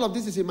 All of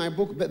this is in my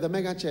book, The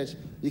Mega Church.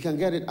 You can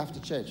get it after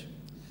church.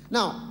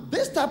 Now,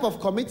 this type of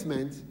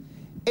commitment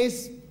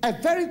is a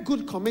very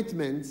good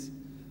commitment,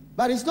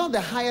 but it's not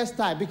the highest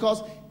type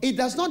because it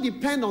does not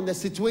depend on the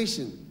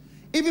situation.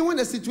 Even when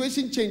the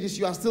situation changes,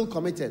 you are still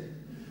committed.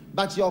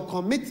 But your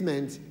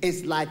commitment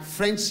is like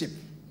friendship.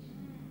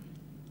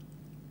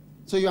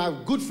 So you are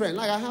a good friend.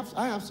 Like I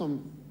have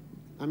some,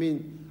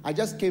 I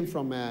just came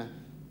from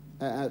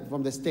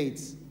the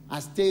States. I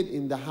stayed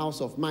in the house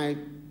of my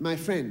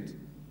friend.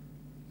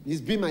 He's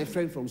been my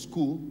friend from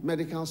school,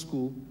 medical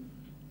school,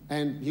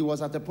 and he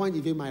was at the point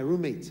even my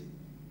roommate.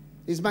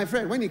 He's my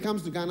friend. When he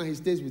comes to Ghana, he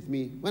stays with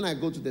me. When I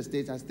go to the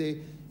States, I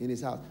stay in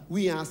his house.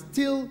 We are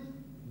still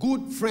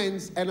good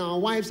friends, and our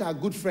wives are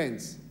good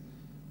friends.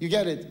 You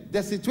get it?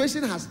 The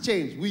situation has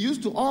changed. We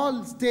used to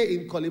all stay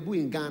in Kolebu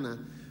in Ghana,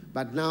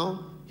 but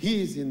now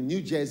he is in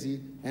New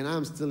Jersey, and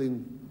I'm still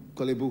in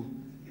Kolebu.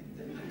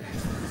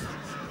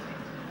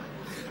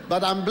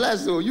 But I'm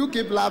blessed, so you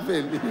keep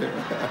laughing.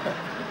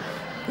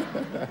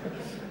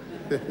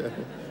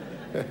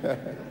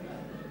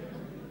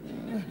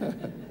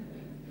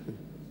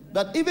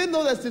 But even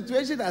though the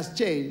situation has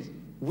changed,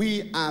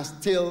 we are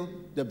still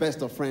the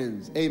best of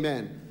friends.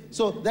 Amen.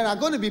 So there are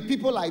going to be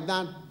people like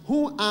that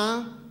who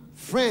are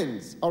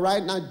friends. All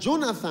right. Now,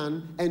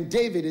 Jonathan and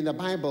David in the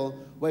Bible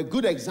were a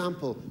good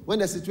example. When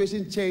the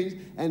situation changed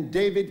and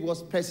David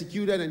was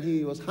persecuted and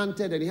he was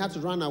hunted and he had to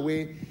run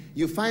away,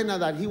 you find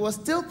out that he was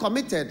still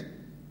committed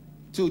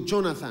to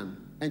Jonathan.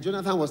 And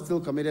Jonathan was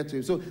still committed to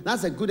him. So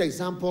that's a good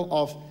example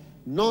of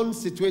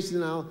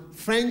non-situational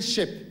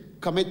friendship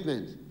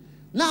commitment.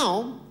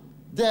 Now,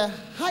 the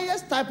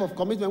highest type of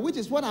commitment, which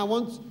is what I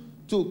want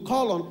to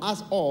call on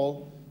us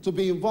all to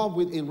be involved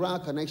with in Royal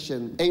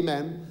Connection,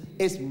 amen,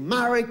 is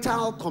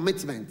marital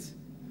commitment.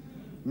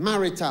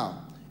 Marital.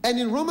 And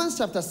in Romans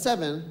chapter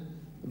 7,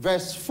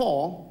 verse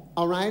 4,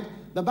 all right,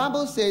 the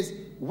Bible says,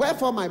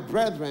 "Wherefore, my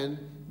brethren,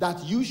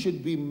 that you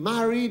should be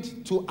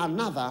married to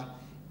another,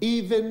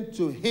 even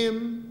to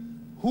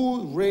him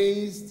who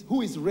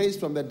is raised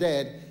from the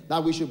dead,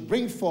 that we should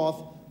bring forth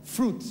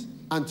fruit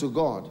unto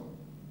God."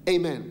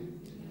 Amen.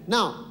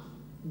 Now,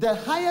 the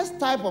highest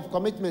type of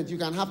commitment you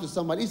can have to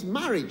somebody is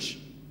marriage.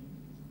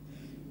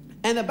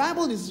 And the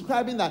Bible is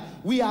describing that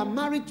we are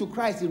married to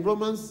Christ in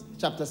Romans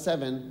chapter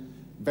 7,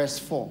 verse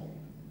 4.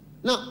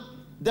 Now,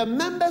 the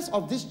members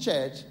of this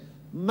church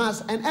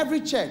must, and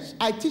every church,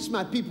 I teach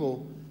my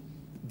people,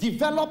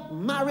 develop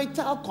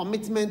marital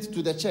commitment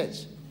to the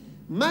church.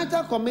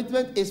 Marital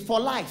commitment is for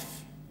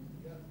life.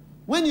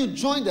 When you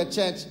join the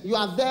church, you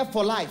are there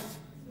for life.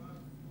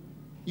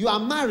 You are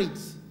married.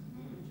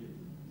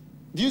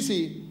 Do you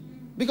see?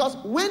 Because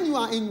when you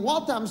are in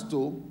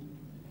Walthamstow,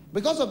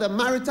 because of the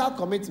marital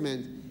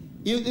commitment,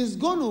 it is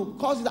going to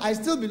cause I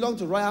still belong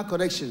to Royal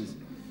Connections.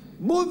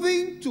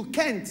 Moving to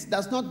Kent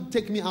does not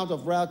take me out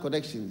of Royal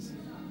Connections.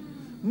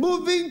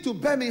 Moving to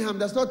Birmingham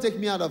does not take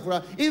me out of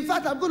Royal. In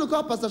fact, I'm going to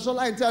call Pastor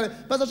Shola and tell him,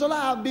 Pastor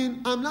Shola,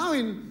 I'm now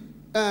in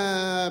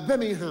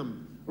Birmingham.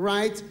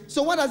 Right?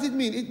 So what does it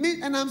mean? It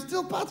means, and I'm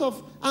still part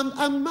of,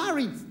 I'm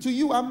married to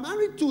you. I'm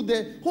married to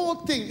the whole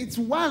thing. It's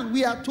one.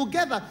 We are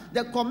together.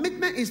 The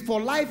commitment is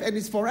for life and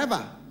it's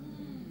forever.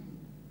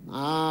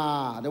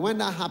 When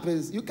that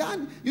happens,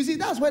 you see,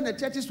 that's when the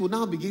churches will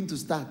now begin to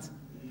start.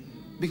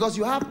 Because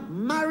you have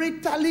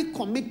maritally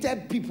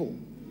committed people.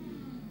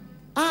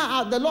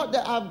 The Lord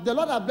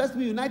has blessed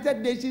me, United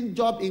Nations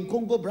job in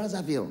Congo,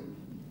 Brazzaville.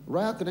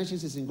 Royal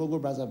Connections is in Congo,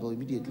 Brazzaville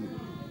immediately.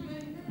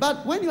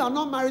 But when you are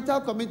not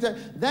marital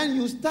committed, then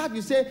you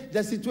say,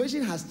 the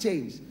situation has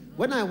changed.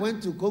 When I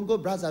went to Congo,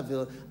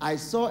 Brazzaville, I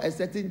saw a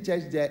certain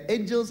church there,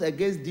 Angels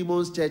Against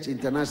Demons Church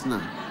International.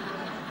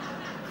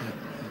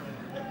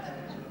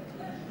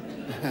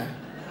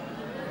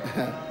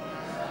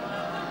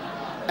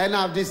 And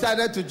I've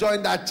decided to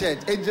join that church,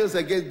 Angels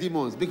Against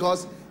Demons,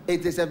 because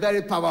it is a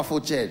very powerful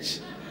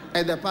church.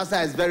 And the pastor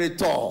is very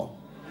tall.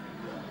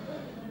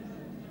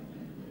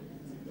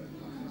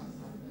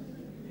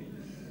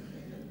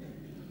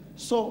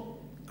 So,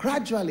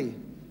 gradually,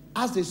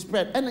 as they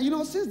spread, and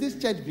since this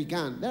church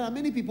began, there are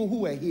many people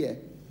who were here.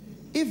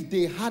 If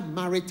they had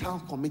marital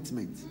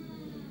commitment,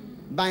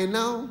 by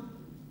now,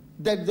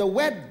 the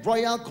word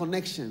Royal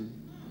Connection,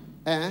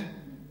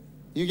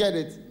 you get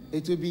it?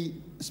 It will be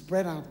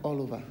spread out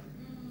all over.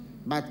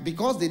 But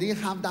because they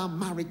didn't have that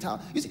marital,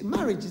 you see,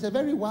 marriage is a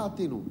very wild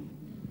thing.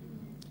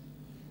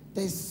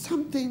 There's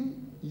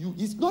something,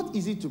 it's not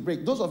easy to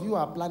break. Those of you who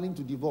are planning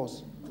to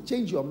divorce,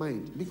 change your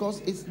mind,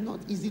 because it's not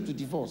easy to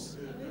divorce.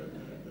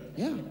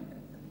 Yeah.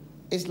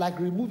 It's like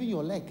removing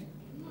your leg.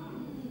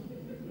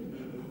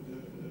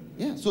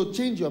 Yeah. So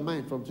change your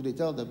mind from today.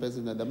 Tell the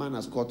person that the man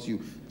has caught you.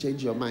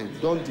 Change your mind.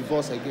 Don't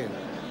divorce again.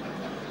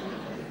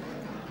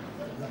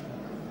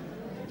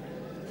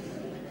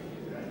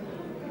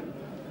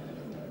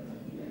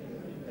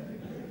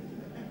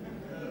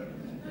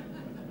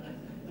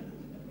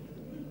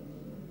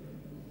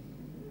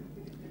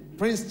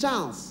 Prince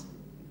Charles.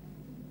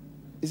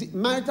 You see,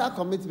 marital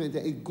commitment,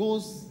 it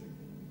goes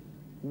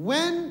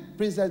When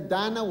Princess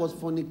Diana was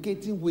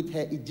fornicating with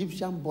her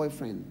Egyptian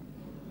boyfriend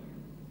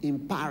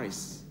in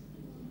Paris,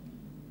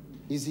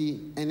 you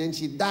see, and then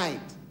she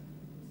died,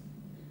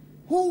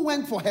 who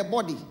went for her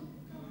body?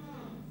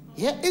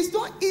 Yeah, it's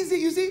not easy.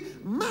 You see,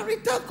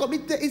 marital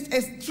commitment is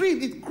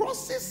extreme. It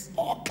crosses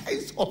all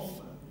kinds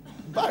of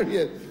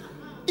barriers.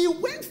 He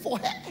went for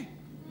her.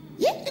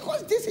 Yeah,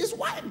 because this is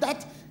why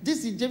that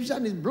this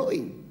Egyptian is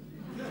blowing.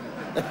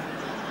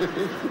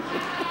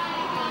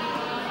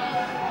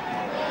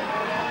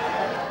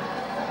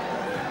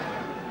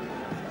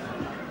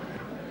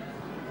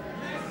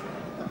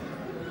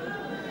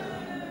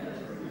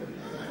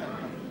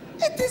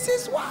 It is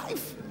his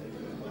wife.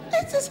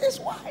 It is his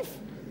wife.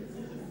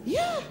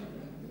 Yeah.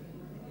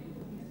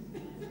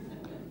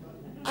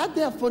 And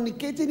they are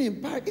fornicating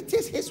in Paris. It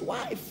is his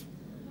wife.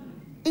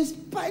 In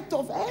spite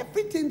of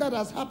everything that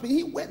has happened,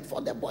 he went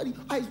for the body.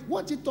 I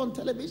watched it on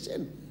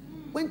television.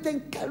 Went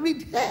and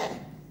carried her.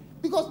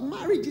 Because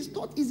marriage is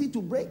not easy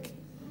to break.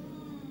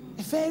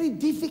 It's very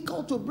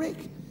difficult to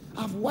break.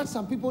 I've watched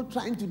some people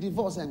trying to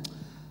divorce, and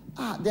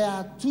there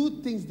are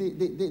two things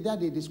that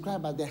they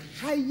describe as the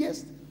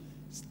highest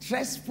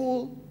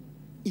stressful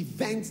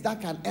events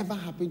that can ever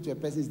happen to a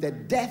person is the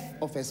death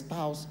of a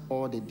spouse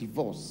or the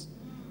divorce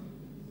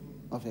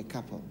of a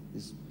couple.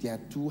 They are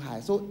too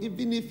high. So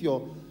even if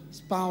your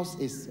spouse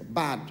is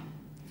bad,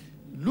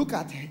 look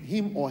at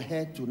him or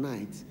her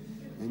tonight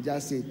and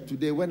just say,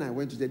 today when I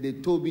went to them, they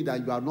told me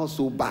that you are not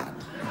so bad.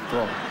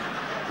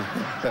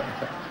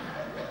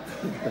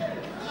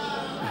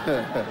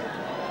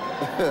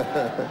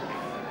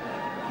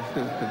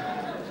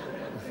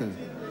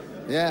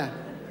 Yeah.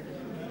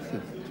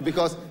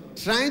 Because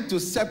trying to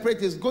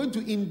separate is going to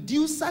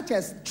induce such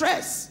a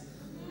stress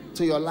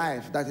to your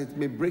life that it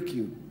may break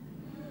you.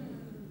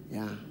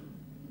 Yeah.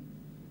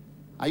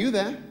 Are you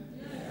there? Yes.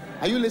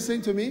 Are you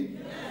listening to me?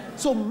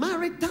 Yes. So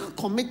marital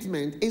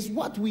commitment is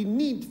what we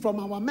need from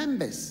our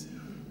members.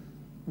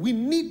 We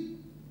need,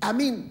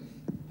 when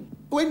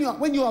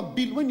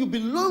you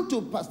belong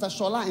to Pastor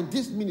Shola in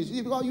this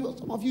ministry, because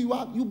some of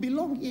you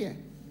belong here.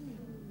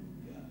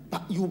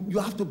 But you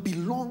have to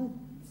belong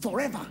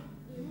forever.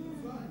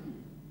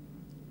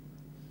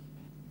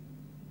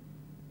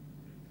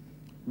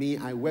 Me,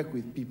 I work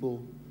with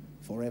people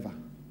forever.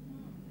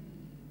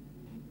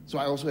 So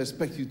I also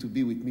expect you to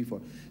be with me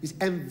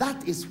and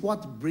that is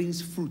what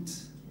brings fruit.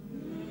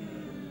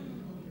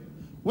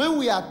 When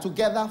we are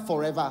together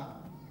forever,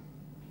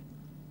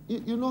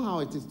 you know how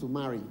it is to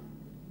marry.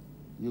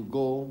 You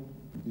go,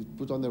 you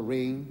put on the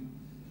ring,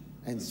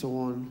 and so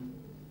on.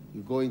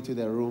 You go into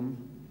the room,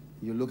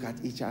 you look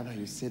at each other,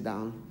 you sit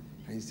down,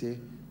 and you say,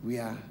 we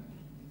are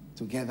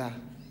together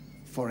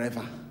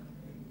forever.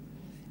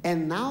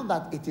 And now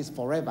that it is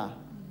forever,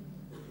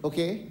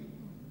 okay,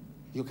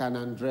 you can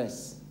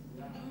undress.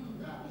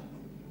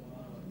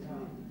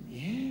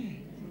 Yeah.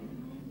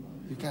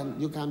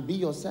 You can be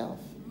yourself.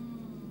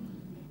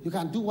 You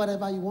can do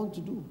whatever you want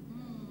to do.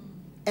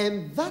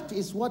 And that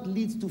is what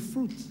leads to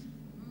fruit.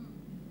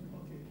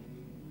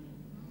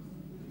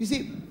 You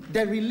see,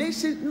 the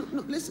relation,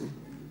 no, listen.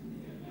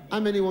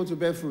 How many want to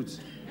bear fruit?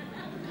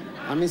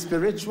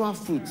 Spiritual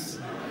fruits.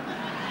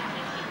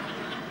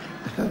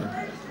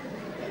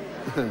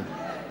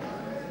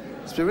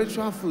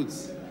 Spiritual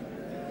fruits.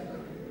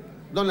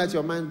 Don't let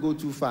your mind go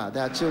too far.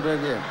 There are children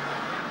here.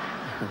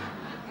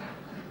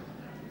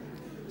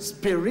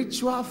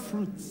 Spiritual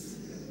fruits.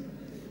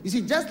 You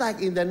see, just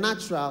like in the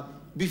natural,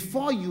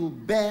 before you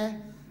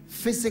bear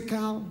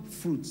physical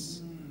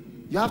fruits,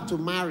 you have to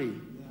marry.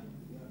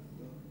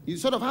 You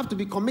sort of have to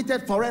be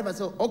committed forever.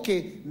 So,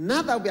 okay,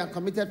 now that we are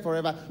committed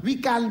forever, we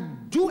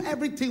can do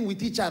everything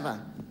with each other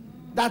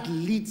that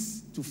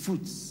leads to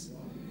fruits.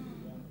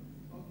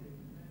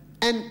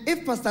 And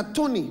if Pastor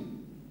Tony,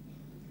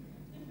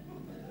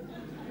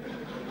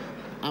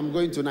 I'm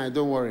going tonight,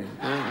 don't worry,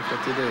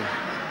 after today.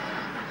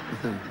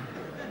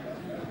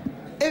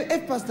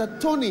 If Pastor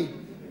Tony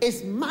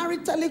is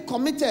maritally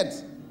committed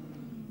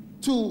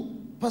to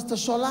Pastor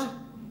Shola,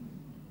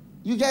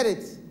 you get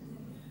it?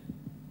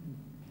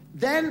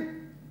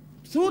 Then,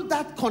 through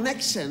that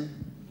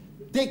connection,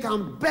 they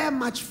can bear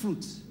much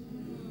fruit.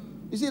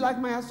 You see, like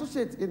my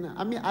associate,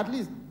 at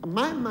least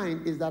my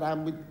mind is that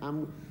I'm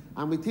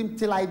with him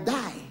till I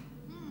die.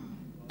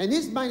 And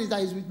his mind is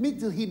that he's with me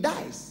till he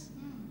dies.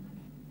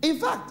 In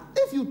fact,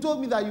 if you told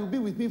me that you'll be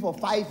with me for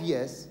 5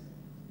 years,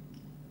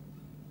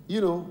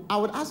 I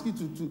would ask you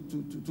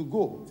to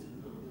go.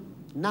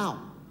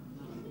 Now.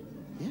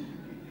 Yeah.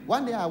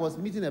 One day I was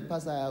meeting a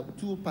pastor,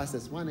 two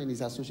pastors, one and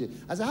his associate.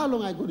 I said, how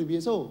long are you going to be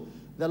here? So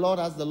the Lord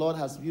has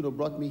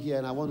brought me here,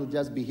 and I want to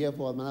just be here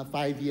for another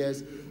 5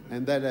 years.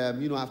 And then,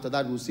 after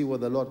that, we'll see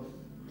what the Lord...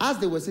 As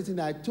they were sitting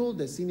there, I told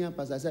the senior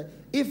pastor, I said,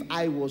 if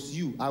I was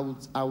you, I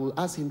would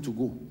ask him to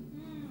go.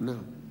 Now.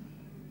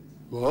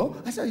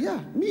 Well, I said,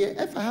 yeah, me,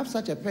 if I have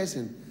such a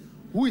person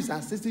who is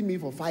assisting me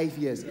for 5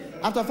 years,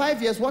 after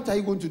 5 years, what are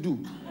you going to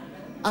do?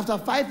 After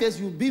 5 years,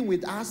 you've been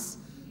with us,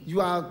 You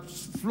are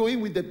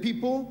flowing with the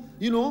people.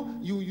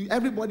 You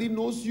everybody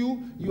knows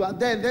you. You are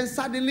there, and then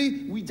suddenly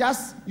you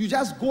just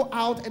go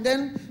out, and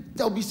then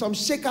there'll be some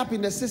shake-up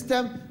in the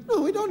system. No,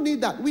 we don't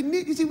need that. We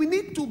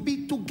need to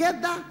be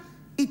together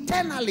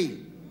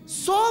eternally,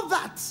 so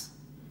that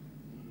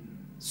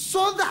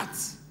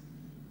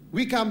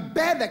we can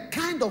bear the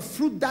kind of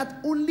fruit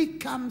that only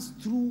comes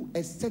through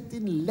a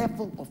certain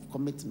level of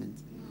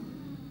commitment.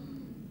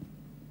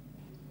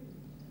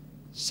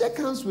 Shake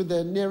hands with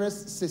the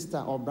nearest sister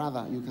or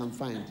brother you can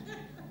find.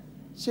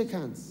 Shake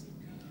hands.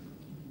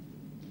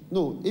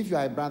 No, if you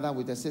are a brother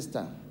with a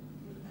sister,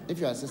 if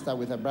you are a sister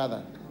with a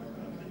brother,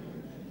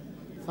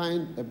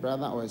 find a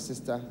brother or a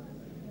sister.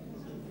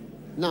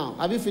 Now,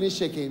 have you finished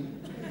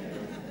shaking?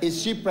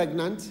 Is she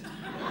pregnant?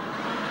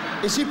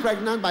 Is she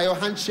pregnant by your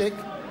handshake?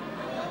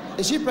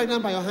 Is she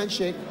pregnant by your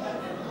handshake?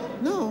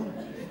 No.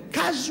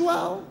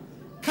 Casual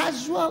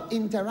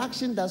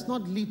interaction does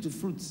not lead to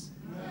fruits.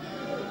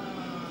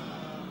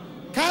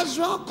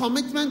 Casual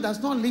commitment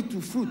does not lead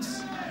to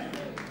fruits.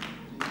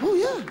 Oh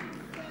yeah.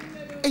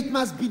 It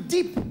must be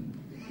deep.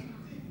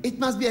 It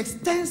must be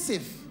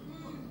extensive.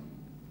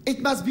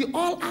 It must be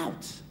all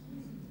out.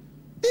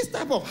 This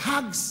type of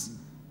hugs.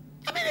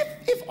 I mean,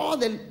 if all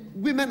the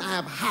women I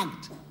have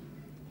hugged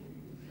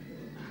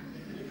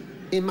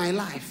in my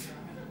life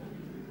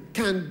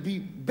can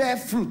bear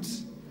fruit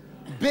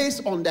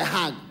based on the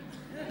hug,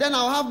 then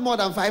I'll have more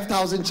than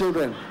 5,000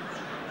 children.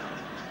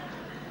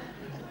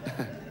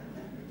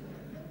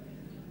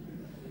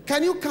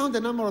 Can you count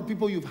the number of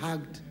people you've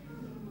hugged?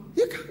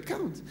 You can't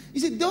count. You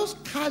see, those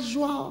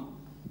casual,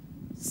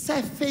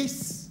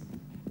 surface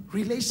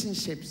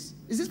relationships.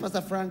 Is this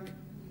Pastor Frank?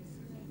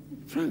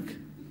 Frank.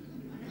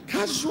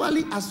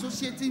 Casually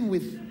associating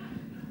with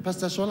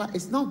Pastor Shola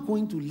is not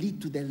going to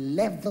lead to the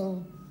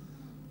level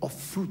of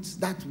fruits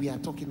that we are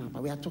talking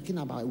about. We are talking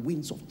about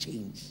winds of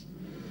change.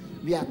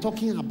 We are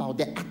talking about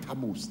the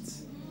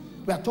uttermost.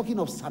 We are talking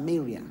of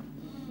Samaria.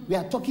 We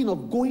are talking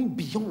of going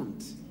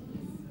beyond.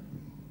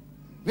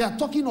 We are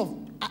talking of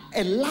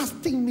a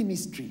lasting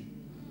ministry.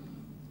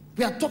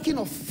 We are talking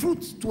of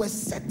fruit to a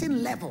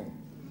certain level.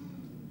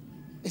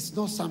 It's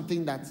not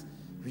something that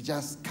we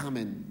just come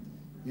and,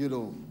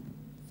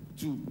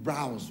 to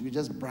browse. We're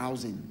just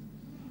browsing.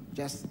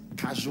 Just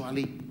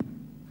casually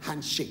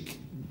handshake.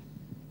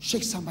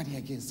 Shake somebody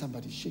again.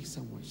 Somebody shake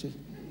someone. Shake.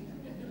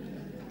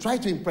 Try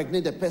to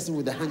impregnate the person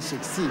with the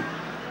handshake. See,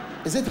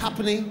 is it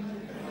happening?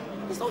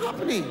 It's not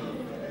happening.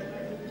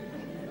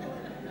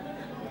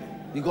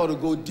 You got to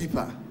go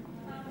deeper.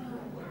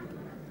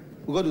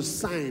 We got to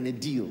sign a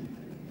deal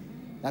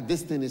that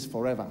this thing is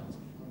forever.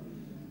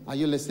 Are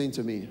you listening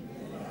to me?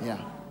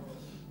 Yeah.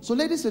 So,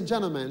 ladies and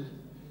gentlemen,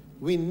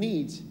 we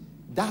need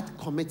that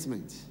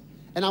commitment.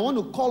 And I want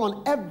to call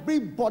on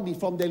everybody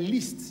from the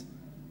list.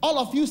 All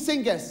of you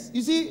singers,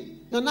 you see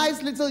the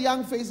nice little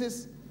young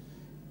faces.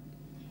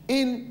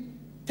 In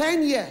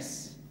 10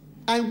 years,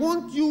 I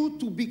want you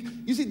to be,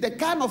 the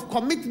kind of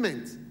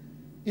commitment,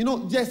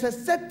 there's a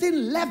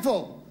certain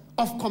level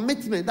of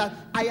commitment that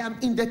I am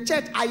in the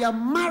church, I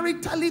am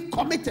maritally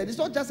committed. It's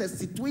not just a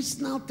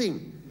situational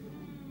thing.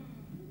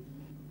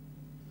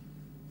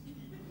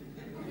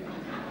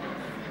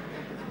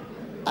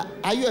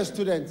 Are you a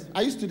student?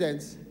 Are you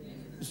students?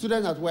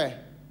 Student at where?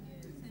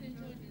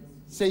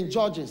 St.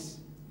 George's.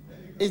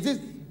 Is this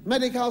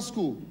medical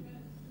school?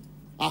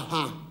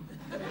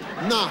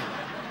 Now,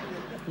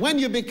 when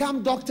you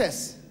become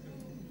doctors,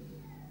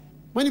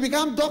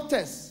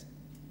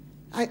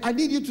 I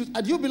need you to,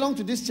 do you belong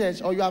to this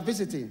church or you are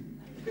visiting?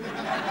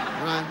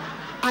 Right?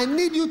 I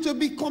need you to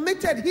be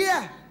committed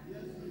here.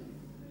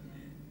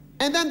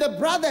 And then the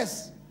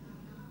brothers,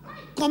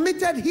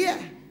 committed here.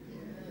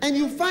 And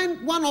you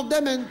find one of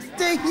them and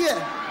stay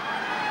here.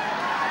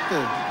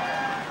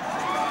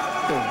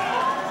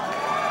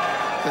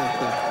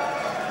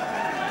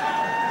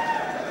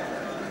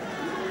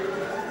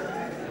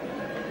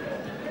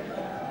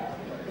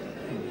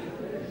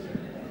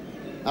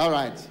 All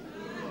right.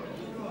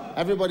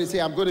 Everybody say,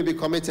 I'm going to be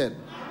committed.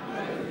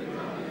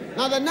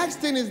 Now, the next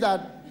thing is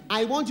that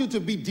I want you to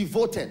be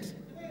devoted.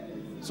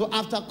 So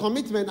after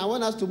commitment, I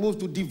want us to move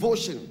to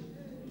devotion.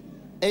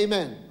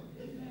 Amen.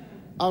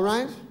 All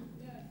right?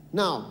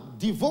 Now,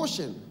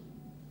 devotion.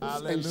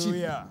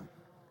 Hallelujah.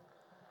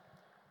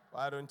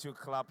 Why don't you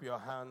clap your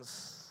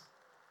hands?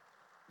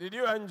 Did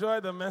you enjoy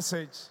the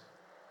message?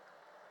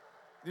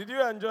 Did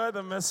you enjoy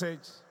the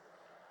message?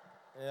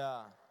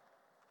 Yeah.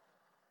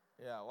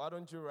 Yeah, why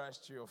don't you rise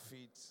to your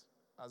feet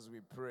as we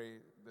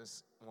pray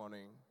this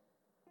morning?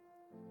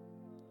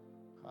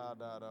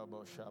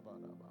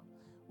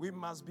 We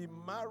must be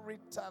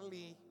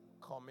maritally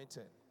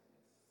committed.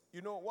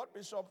 You know what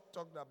Bishop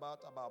talked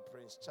about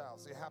Prince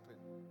Charles? It happened.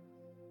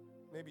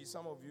 Maybe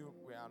some of you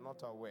were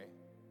not aware.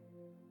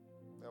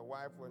 The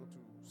wife went to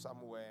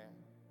somewhere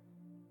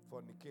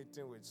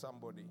fornicating with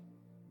somebody.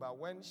 But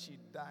when she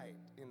died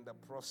in the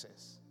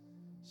process,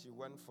 she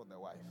went for the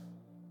wife.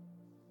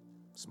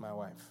 It's my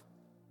wife.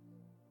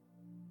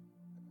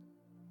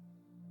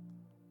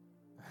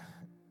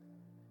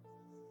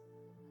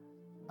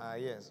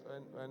 Yes,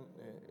 when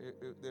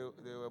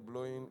they were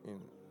blowing in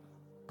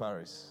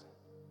Paris.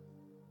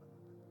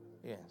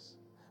 Yes.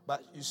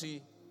 But you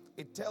see,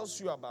 it tells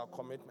you about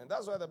commitment.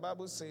 That's why the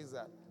Bible says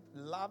that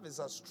love is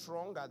as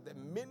strong as the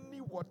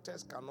many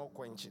waters cannot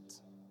quench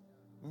it.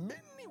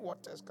 Many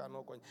waters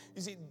cannot quench.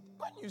 You see,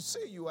 when you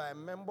say you are a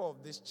member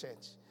of this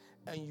church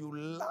and you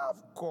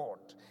love God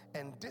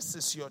and this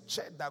is your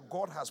church that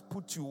God has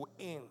put you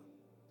in,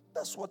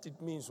 that's what it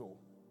means. Oh.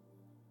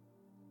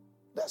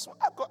 That's what,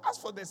 as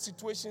for the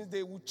situations,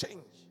 they will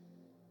change.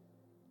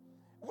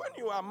 When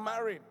you are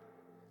married,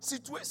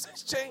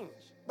 situations change.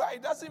 But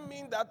it doesn't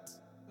mean that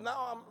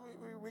now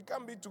we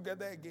can't be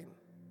together again.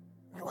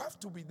 You have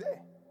to be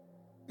there.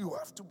 You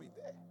have to be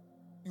there.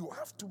 You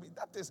have to be.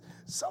 That is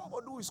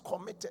somebody who is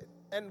committed.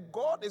 And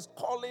God is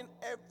calling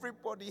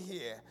everybody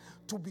here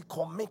to be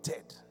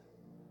committed.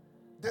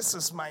 This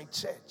is my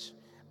church.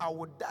 I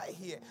will die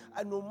here.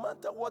 And no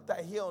matter what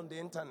I hear on the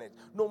internet,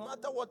 no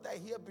matter what I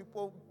hear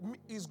people,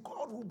 it's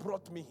God who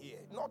brought me here,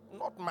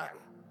 not man.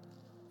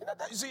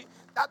 You see,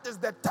 that is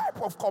the type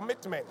of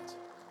commitment.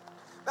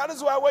 That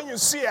is why when you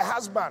see a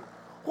husband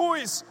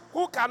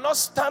who cannot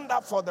stand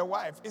up for the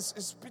wife,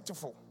 it's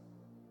pitiful.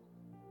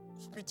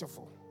 It's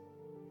pitiful.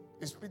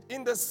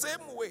 In the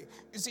same way,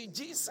 you see,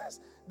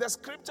 Jesus, the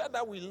scripture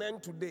that we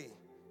learned today,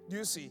 do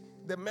you see,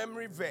 the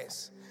memory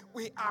verse,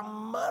 we are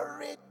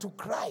married to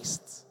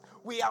Christ.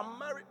 We are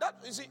married. That,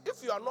 you see,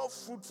 if you are not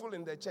fruitful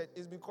in the church,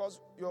 it's because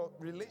your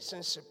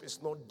relationship is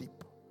not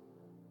deep.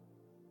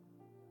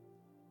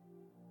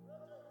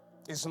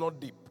 It's not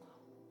deep.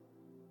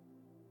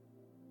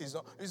 It's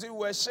not. You see,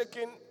 we're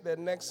shaking the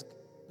next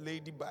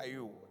lady by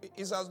you.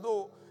 It's as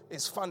though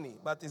it's funny,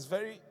 but it's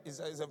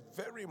a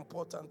very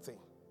important thing.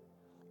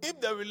 If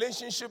the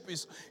relationship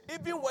is,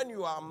 even when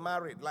you are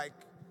married, like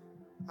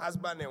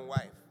husband and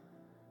wife,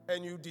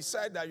 and you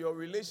decide that your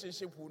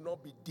relationship will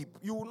not be deep,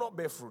 you will not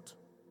bear fruit.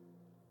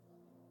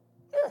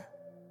 Yeah.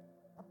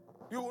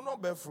 You will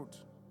not bear fruit.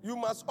 You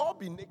must all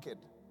be naked.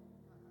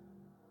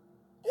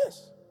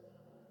 Yes.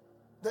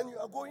 Then you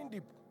are going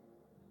deep.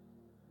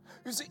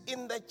 You see,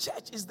 in the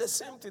church, it's the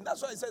same thing.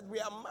 That's why I said we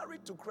are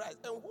married to Christ.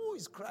 And who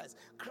is Christ?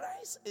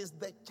 Christ is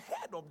the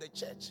head of the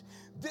church.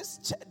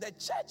 The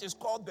church is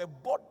called the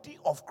body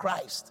of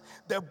Christ.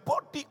 The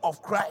body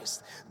of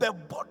Christ. The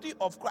body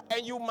of Christ.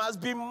 And you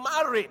must be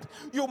married.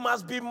 You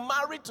must be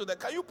married to the...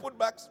 Can you put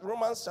back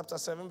Romans chapter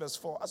 7 verse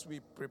 4 as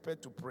we prepare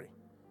to pray?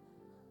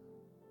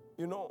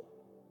 You know.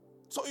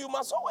 So you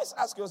must always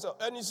ask yourself.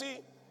 And you see,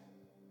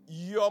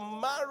 your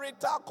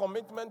marital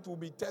commitment will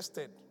be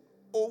tested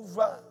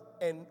over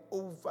and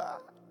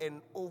over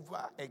and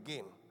over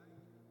again.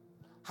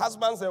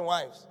 Husbands and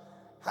wives,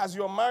 has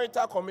your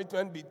marital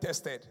commitment been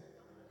tested?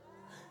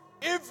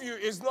 If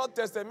it's not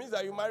tested, it means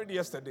that you married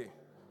yesterday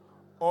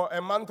or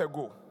a month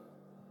ago.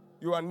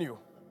 You are new.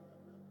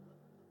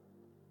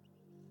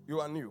 You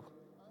are new.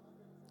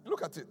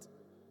 Look at it.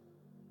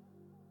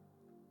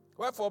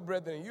 Wherefore,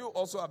 brethren, you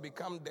also have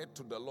become dead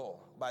to the law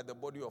by the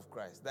body of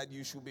Christ, that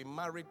you should be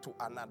married to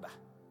another.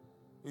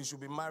 You should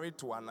be married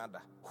to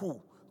another.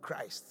 Who?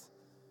 Christ.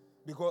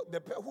 Because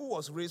who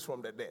was raised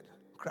from the dead?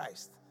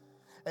 Christ.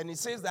 And it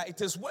says that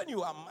it is when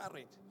you are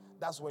married,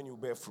 that's when you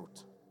bear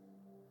fruit.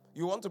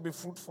 You want to be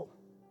fruitful?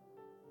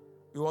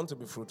 You want to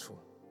be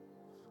fruitful?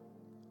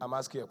 I'm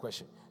asking you a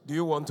question. Do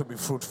you want to be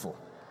fruitful?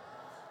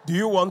 Do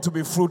you want to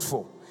be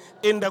fruitful?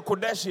 In the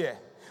Qodesh here,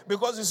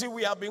 because you see,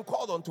 we have been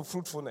called unto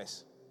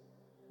fruitfulness.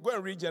 Go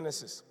and read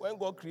Genesis. When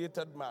God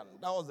created man,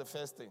 that was the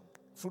first thing,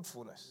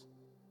 fruitfulness.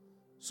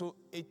 So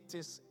it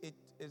is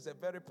a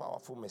very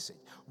powerful message.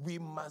 We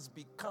must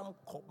become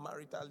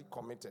maritally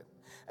committed.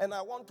 And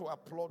I want to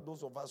applaud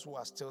those of us who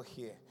are still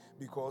here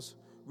because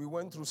we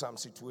went through some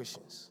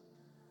situations.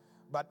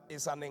 But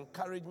it's an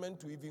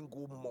encouragement to even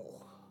go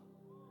more.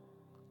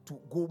 To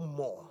go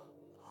more.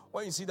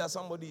 When you see that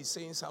somebody is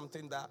saying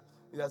something that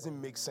it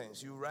doesn't make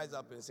sense, you rise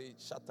up and say,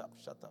 shut up.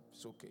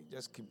 It's okay.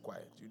 Just keep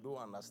quiet. You don't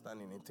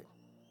understand anything.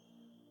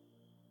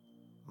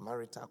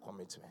 Marital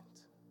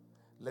commitment.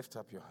 Lift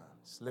up your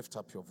hands. Lift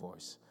up your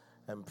voice.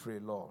 And pray,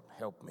 Lord,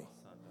 help me.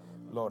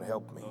 Lord,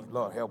 help me.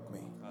 Lord, help me.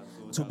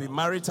 To be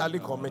maritally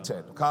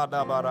committed.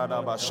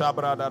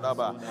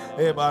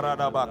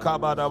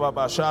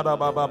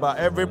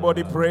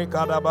 Everybody pray.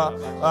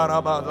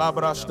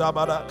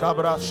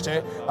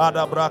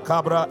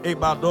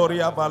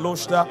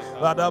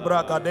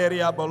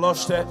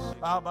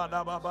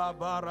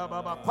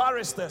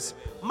 Paristes,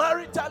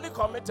 maritally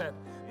committed.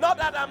 Not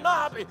that I'm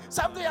not happy.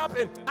 Something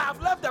happened. I've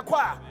left the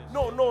choir.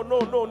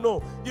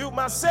 No. You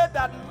must say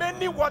that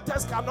many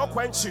waters cannot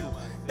quench you.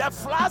 The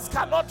floods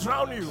cannot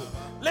drown you.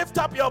 Lift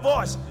up your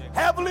voice.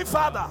 Heavenly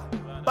Father,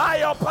 by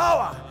your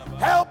power,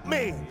 help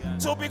me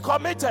to be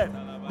committed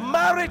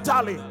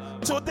maritally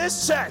to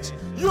this church.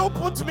 You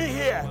put me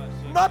here,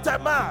 not a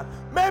man.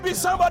 Maybe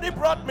somebody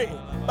brought me,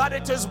 but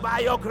it is by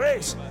your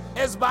grace.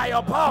 It's by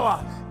your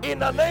power. In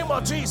the name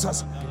of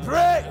Jesus,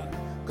 pray.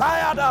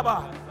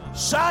 Kayadaba.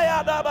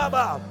 Shayada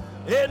Baba,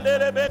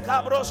 Endelebe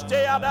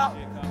Cabrosteada,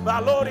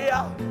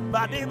 Valoria,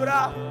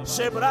 Badibra,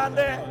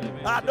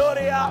 Shebrande,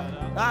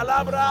 Adoria,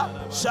 Alabra,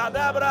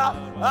 Shadabra,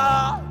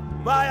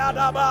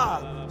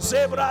 Bayadaba,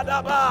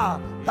 Sebradaba,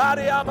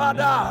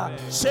 Hariabada,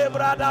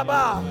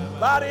 Sebradaba,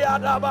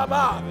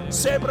 Bariadababa,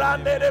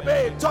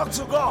 Sebrandebe. Talk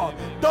to God.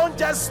 Don't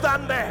just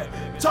stand there.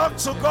 Talk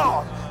to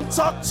God.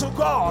 Talk to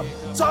God.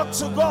 Talk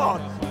to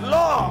God.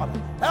 Lord,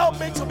 help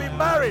me to be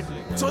married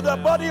to the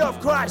body of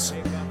Christ,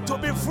 to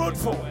be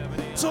fruitful,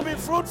 to be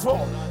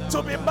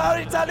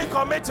maritally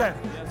committed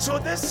to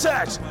this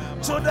church,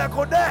 to the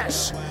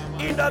Qodesh,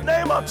 in the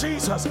name of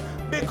Jesus,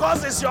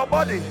 because it's your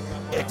body,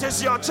 it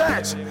is your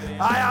church.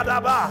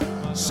 Ayadaba,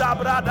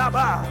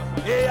 Shabradaba,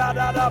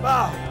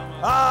 Ayadaba,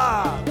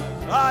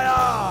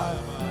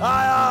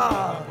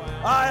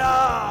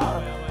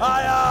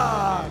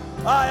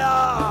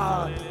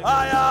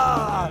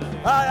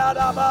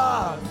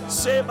 Ayadaba,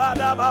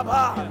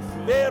 Sebadababa,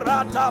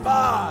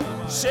 Berataba,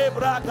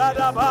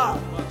 Shebragadaba,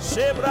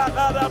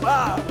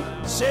 Shebragadaba,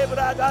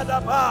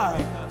 Shebragadaba,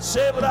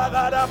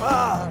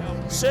 Shebragadaba,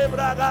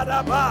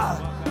 Shebragadaba,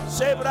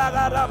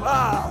 Shebragadaba,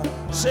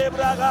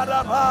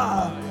 Shebragadaba,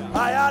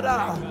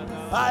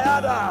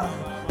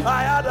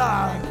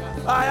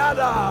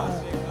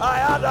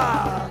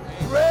 Ayada,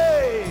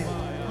 pray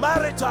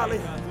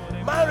maritally,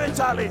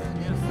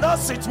 not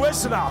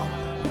situational,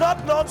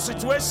 not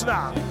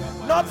non-situational,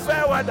 not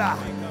fair weather.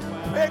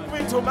 Take me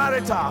to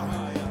marital.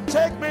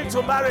 Take me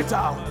to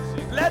marital.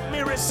 Let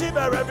me receive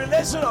a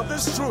revelation of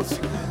this truth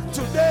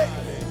today,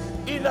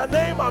 in the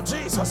name of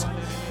Jesus.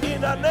 In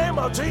the name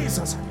of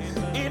Jesus.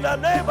 In the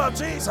name of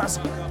Jesus.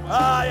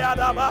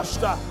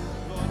 Yadabashta.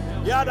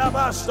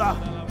 Yadabashta.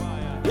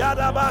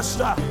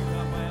 Yadabashta.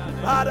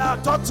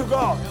 Talk to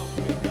God.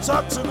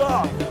 Talk to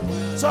God.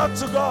 Talk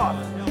to God.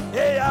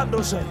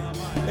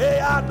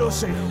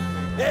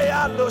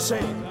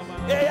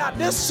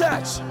 This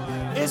church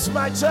is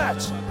my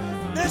church.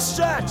 This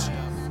church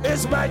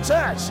is my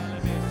church.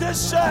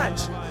 This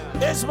church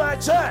is my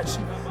church.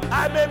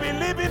 I may be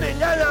living in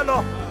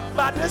Yanyano,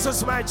 but this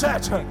is my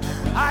church.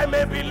 I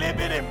may be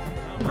living in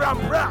Bram,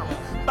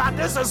 but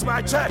this is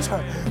my church.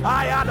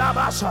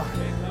 Ayadabasha.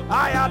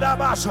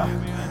 Ayadabasha.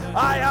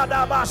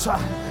 Ayadabasha.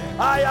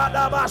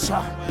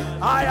 Ayadabasha.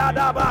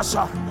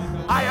 Ayadabasha.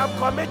 I am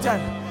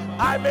committed.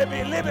 I may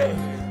be living.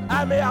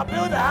 I may have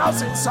built a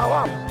house in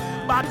Sawam,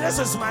 but this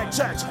is my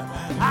church.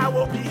 I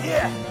will be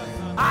here.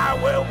 I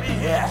will be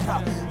here.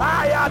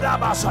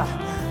 Ayadabasha.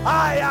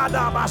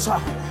 Ayadabasha.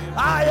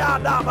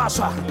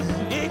 Ayadabasha.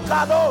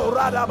 Ikaro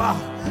radaba.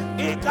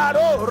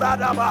 Ikaro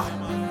radaba.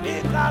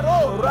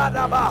 Ikaro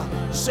radaba.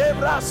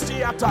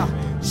 Shebrasiata.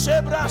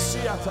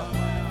 Shebrasiata.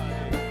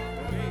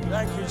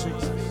 Thank you,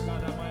 Jesus.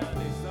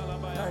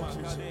 Thank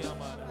you, Jesus.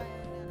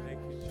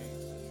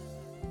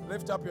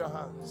 Lift up your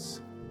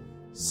hands.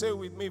 Say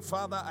with me,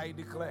 Father, I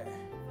declare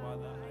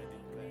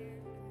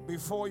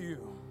before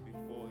you,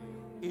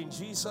 in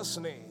Jesus'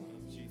 name,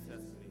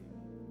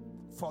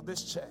 for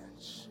this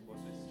church,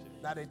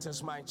 that it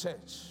is my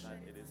church,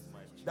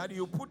 that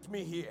you put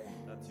me here,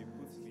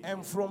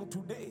 and from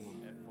today,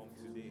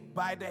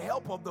 by the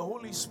help of the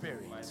Holy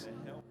Spirit,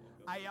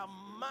 I am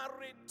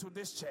married to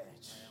this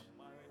church.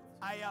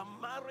 I am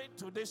married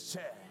to this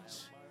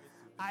church.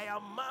 I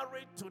am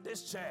married to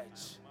this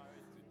church.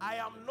 I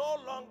am no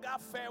longer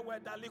fair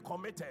weatherly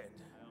committed.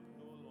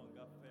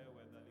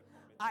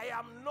 I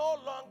am no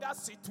longer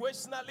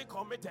situationally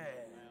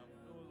committed.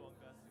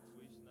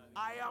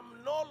 I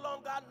am no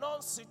longer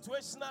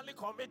non-situationally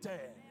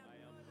committed.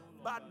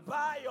 But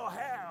by your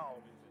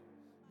help,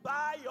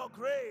 by your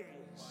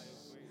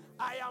grace,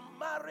 I am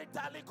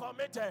maritally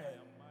committed.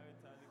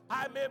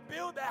 I may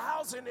build a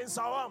house in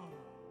Insawam,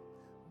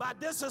 but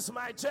this is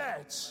my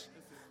church.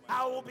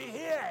 I will be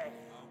here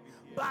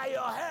by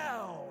your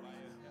help.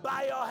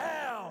 By your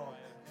help.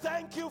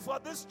 Thank you for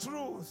this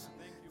truth.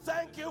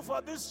 Thank you for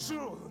this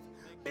truth.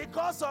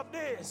 Because of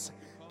this,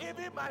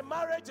 even my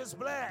marriage is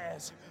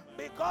blessed.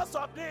 Because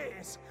of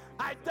this,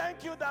 I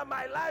thank you that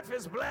my life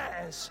is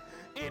blessed.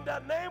 In the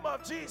name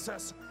of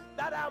Jesus,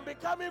 that I am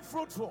becoming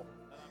fruitful.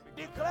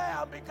 Declare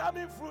I am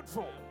becoming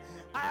fruitful.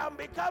 I am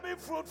becoming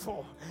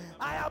fruitful.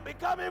 I am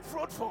becoming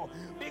fruitful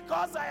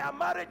because I am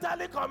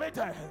maritally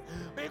committed.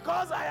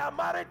 Because I am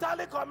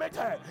maritally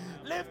committed.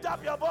 Lift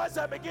up your voice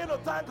and begin to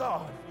thank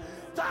God.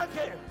 Thank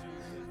Him.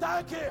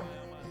 Thank Him.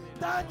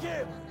 Thank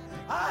Him.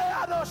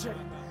 Ayadoshi.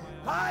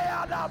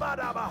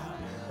 Ayadabadaba.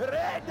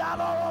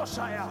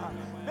 Redaloroshaya.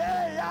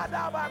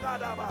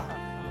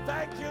 Beyadabagadaba.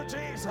 Thank you,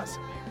 Jesus.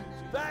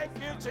 Thank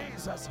you,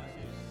 Jesus.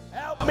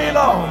 Help me,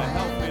 Lord.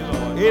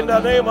 In the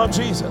name of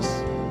Jesus.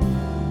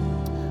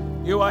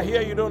 You are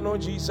here, you don't know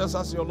Jesus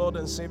as your Lord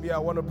and Savior. I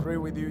want to pray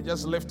with you.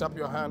 Just lift up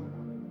your hand.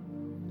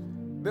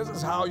 This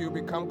is how you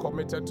become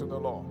committed to the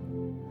Lord.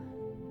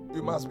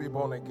 You must be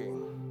born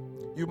again.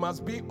 You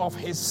must be of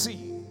His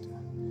seed.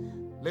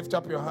 Lift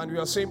up your hand. You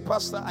are saying,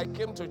 Pastor, I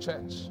came to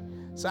church.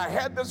 So I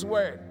heard this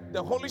word.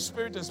 The Holy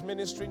Spirit is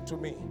ministering to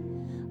me.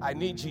 I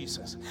need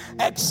Jesus.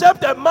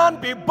 Except a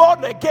man be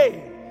born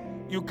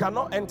again, you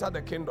cannot enter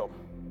the kingdom.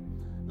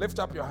 Lift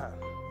up your hand.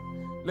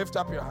 Lift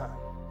up your hand.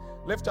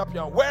 Lift up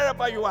your hand.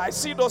 Wherever you are, I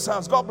see those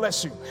hands. God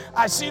bless you.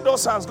 I see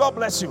those hands. God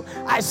bless you.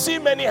 I see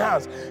many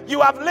hands.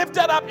 You have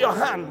lifted up your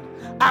hand.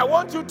 I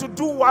want you to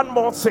do one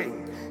more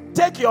thing.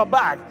 Take your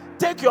bag.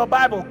 Take your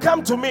Bible.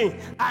 Come to me.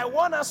 I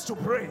want us to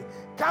pray.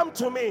 Come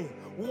to me.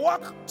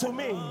 Walk to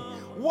me.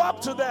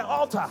 Walk to the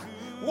altar.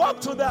 Walk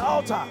to the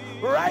altar.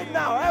 Right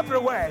now,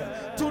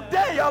 everywhere.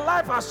 Today, your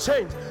life has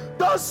changed.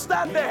 Don't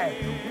stand there.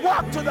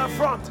 Walk to the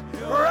front.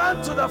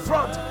 Run to the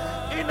front.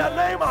 In the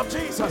name of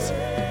Jesus.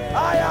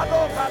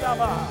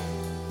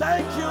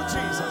 Thank you,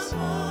 Jesus.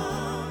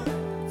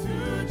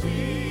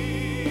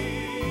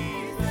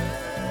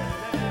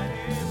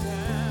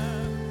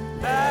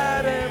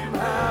 Let him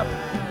have.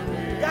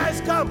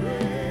 Guys, come.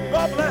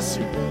 God bless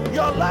you.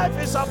 Your life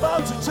is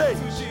about to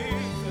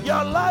change.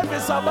 Your life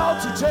is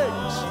about to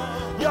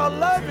change. Your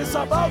life is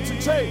about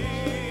to change.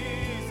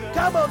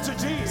 Come on to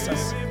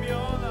Jesus.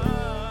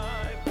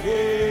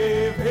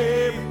 Give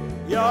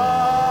him your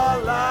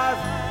life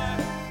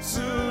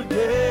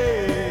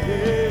today.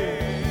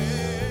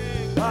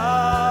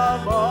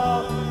 Come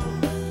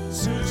on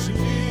to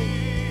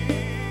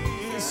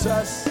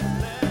Jesus.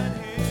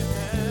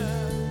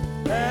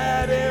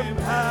 Let him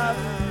have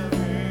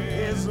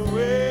his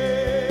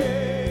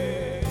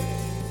way.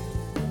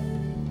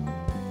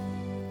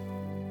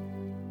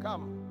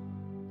 Come.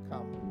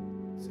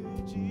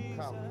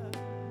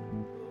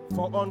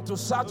 For unto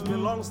such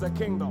belongs the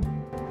kingdom.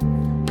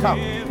 Come.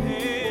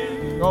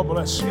 God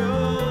bless you.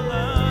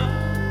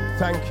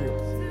 Thank you.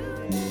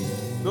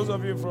 Those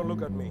of you who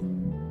look at me,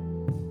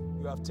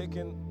 you have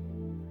taken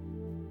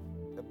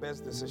the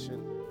best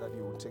decision that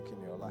you will take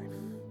in your life.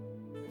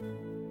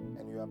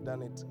 And you have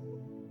done it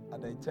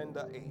at a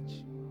tender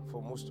age.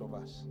 For most of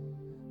us,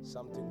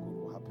 something good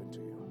will happen to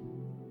you.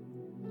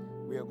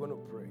 We are going to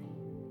pray.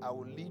 I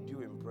will lead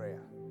you in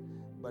prayer,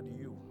 but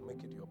you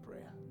make it your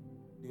prayer.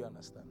 Do you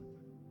understand?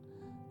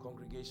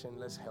 Congregation,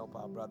 let's help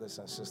our brothers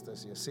and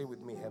sisters here. Say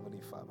with me,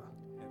 Heavenly Father.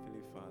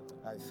 Heavenly Father,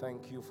 I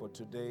thank you for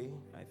today.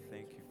 I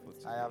thank you for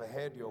today. I have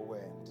heard your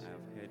word. I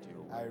have heard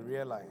your word. I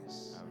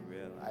realize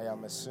I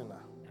am a sinner.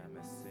 I am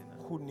a sinner.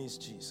 Who needs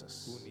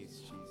Jesus? Who needs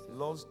Jesus?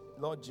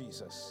 Lord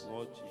Jesus.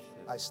 Lord Jesus.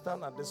 I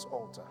stand at this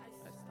altar.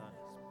 I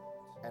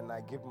stand and I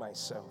give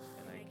myself.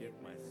 and I give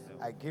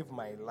myself. I give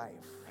my life.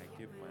 I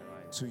give my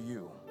life to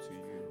you. to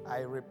you. I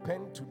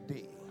repent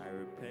today. I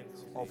repent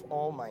today of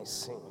all my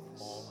sins.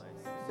 all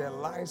my sins. The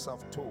lies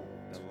I've told.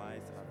 The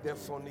lies I've The told.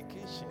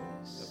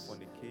 fornications.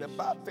 The The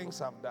bad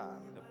things I've done.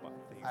 The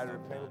bad things I I've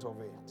repent done.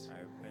 of it. I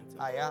repent of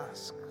I it.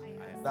 ask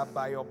I that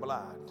by your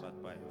blood,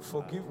 that by your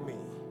forgive blood, me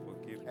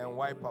forgive me and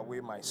wipe away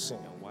my sin.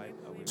 and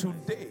wipe away my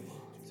Today,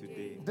 sin.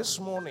 Today, this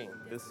morning,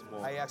 this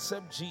morning, I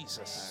accept I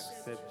Jesus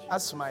accept Jesus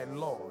as my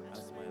Lord as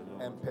my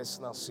Lord and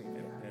personal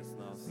Savior. and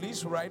personal Savior.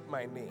 Please write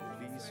my name.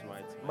 Please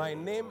write My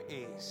name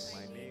is,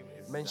 my name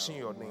is mention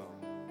your name.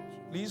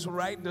 Please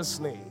write this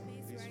name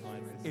Please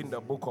write this in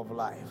the book of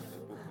life.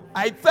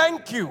 I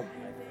thank you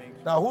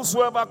that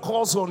whosoever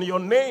calls on your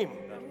name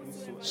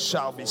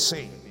shall be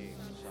saved.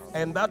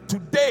 And that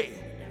today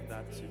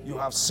you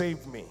have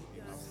saved me.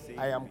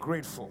 I am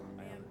grateful.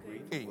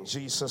 In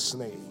Jesus'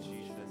 name.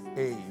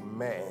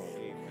 Amen.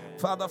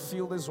 Father,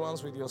 fill these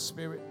ones with your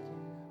spirit.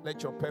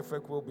 Let your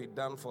perfect will be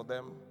done for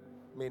them.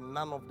 May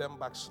none of them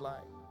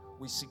backslide.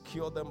 We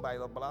secure them by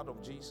the blood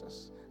of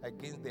Jesus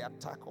against the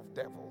attack of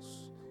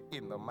devils.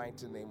 In the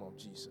mighty name of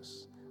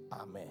Jesus.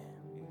 Amen.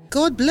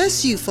 God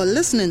bless you for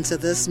listening to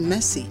this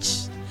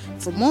message.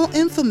 For more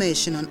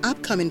information on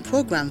upcoming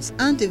programs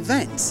and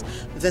events,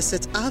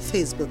 visit our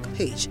Facebook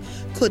page,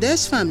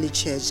 Qodesh Family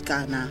Church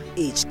Ghana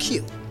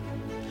HQ.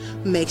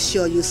 Make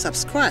sure you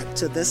subscribe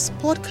to this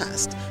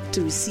podcast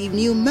to receive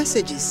new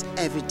messages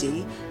every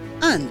day.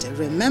 And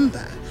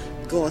remember,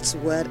 God's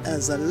word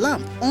is a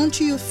lamp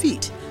unto your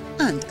feet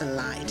and a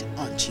light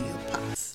unto your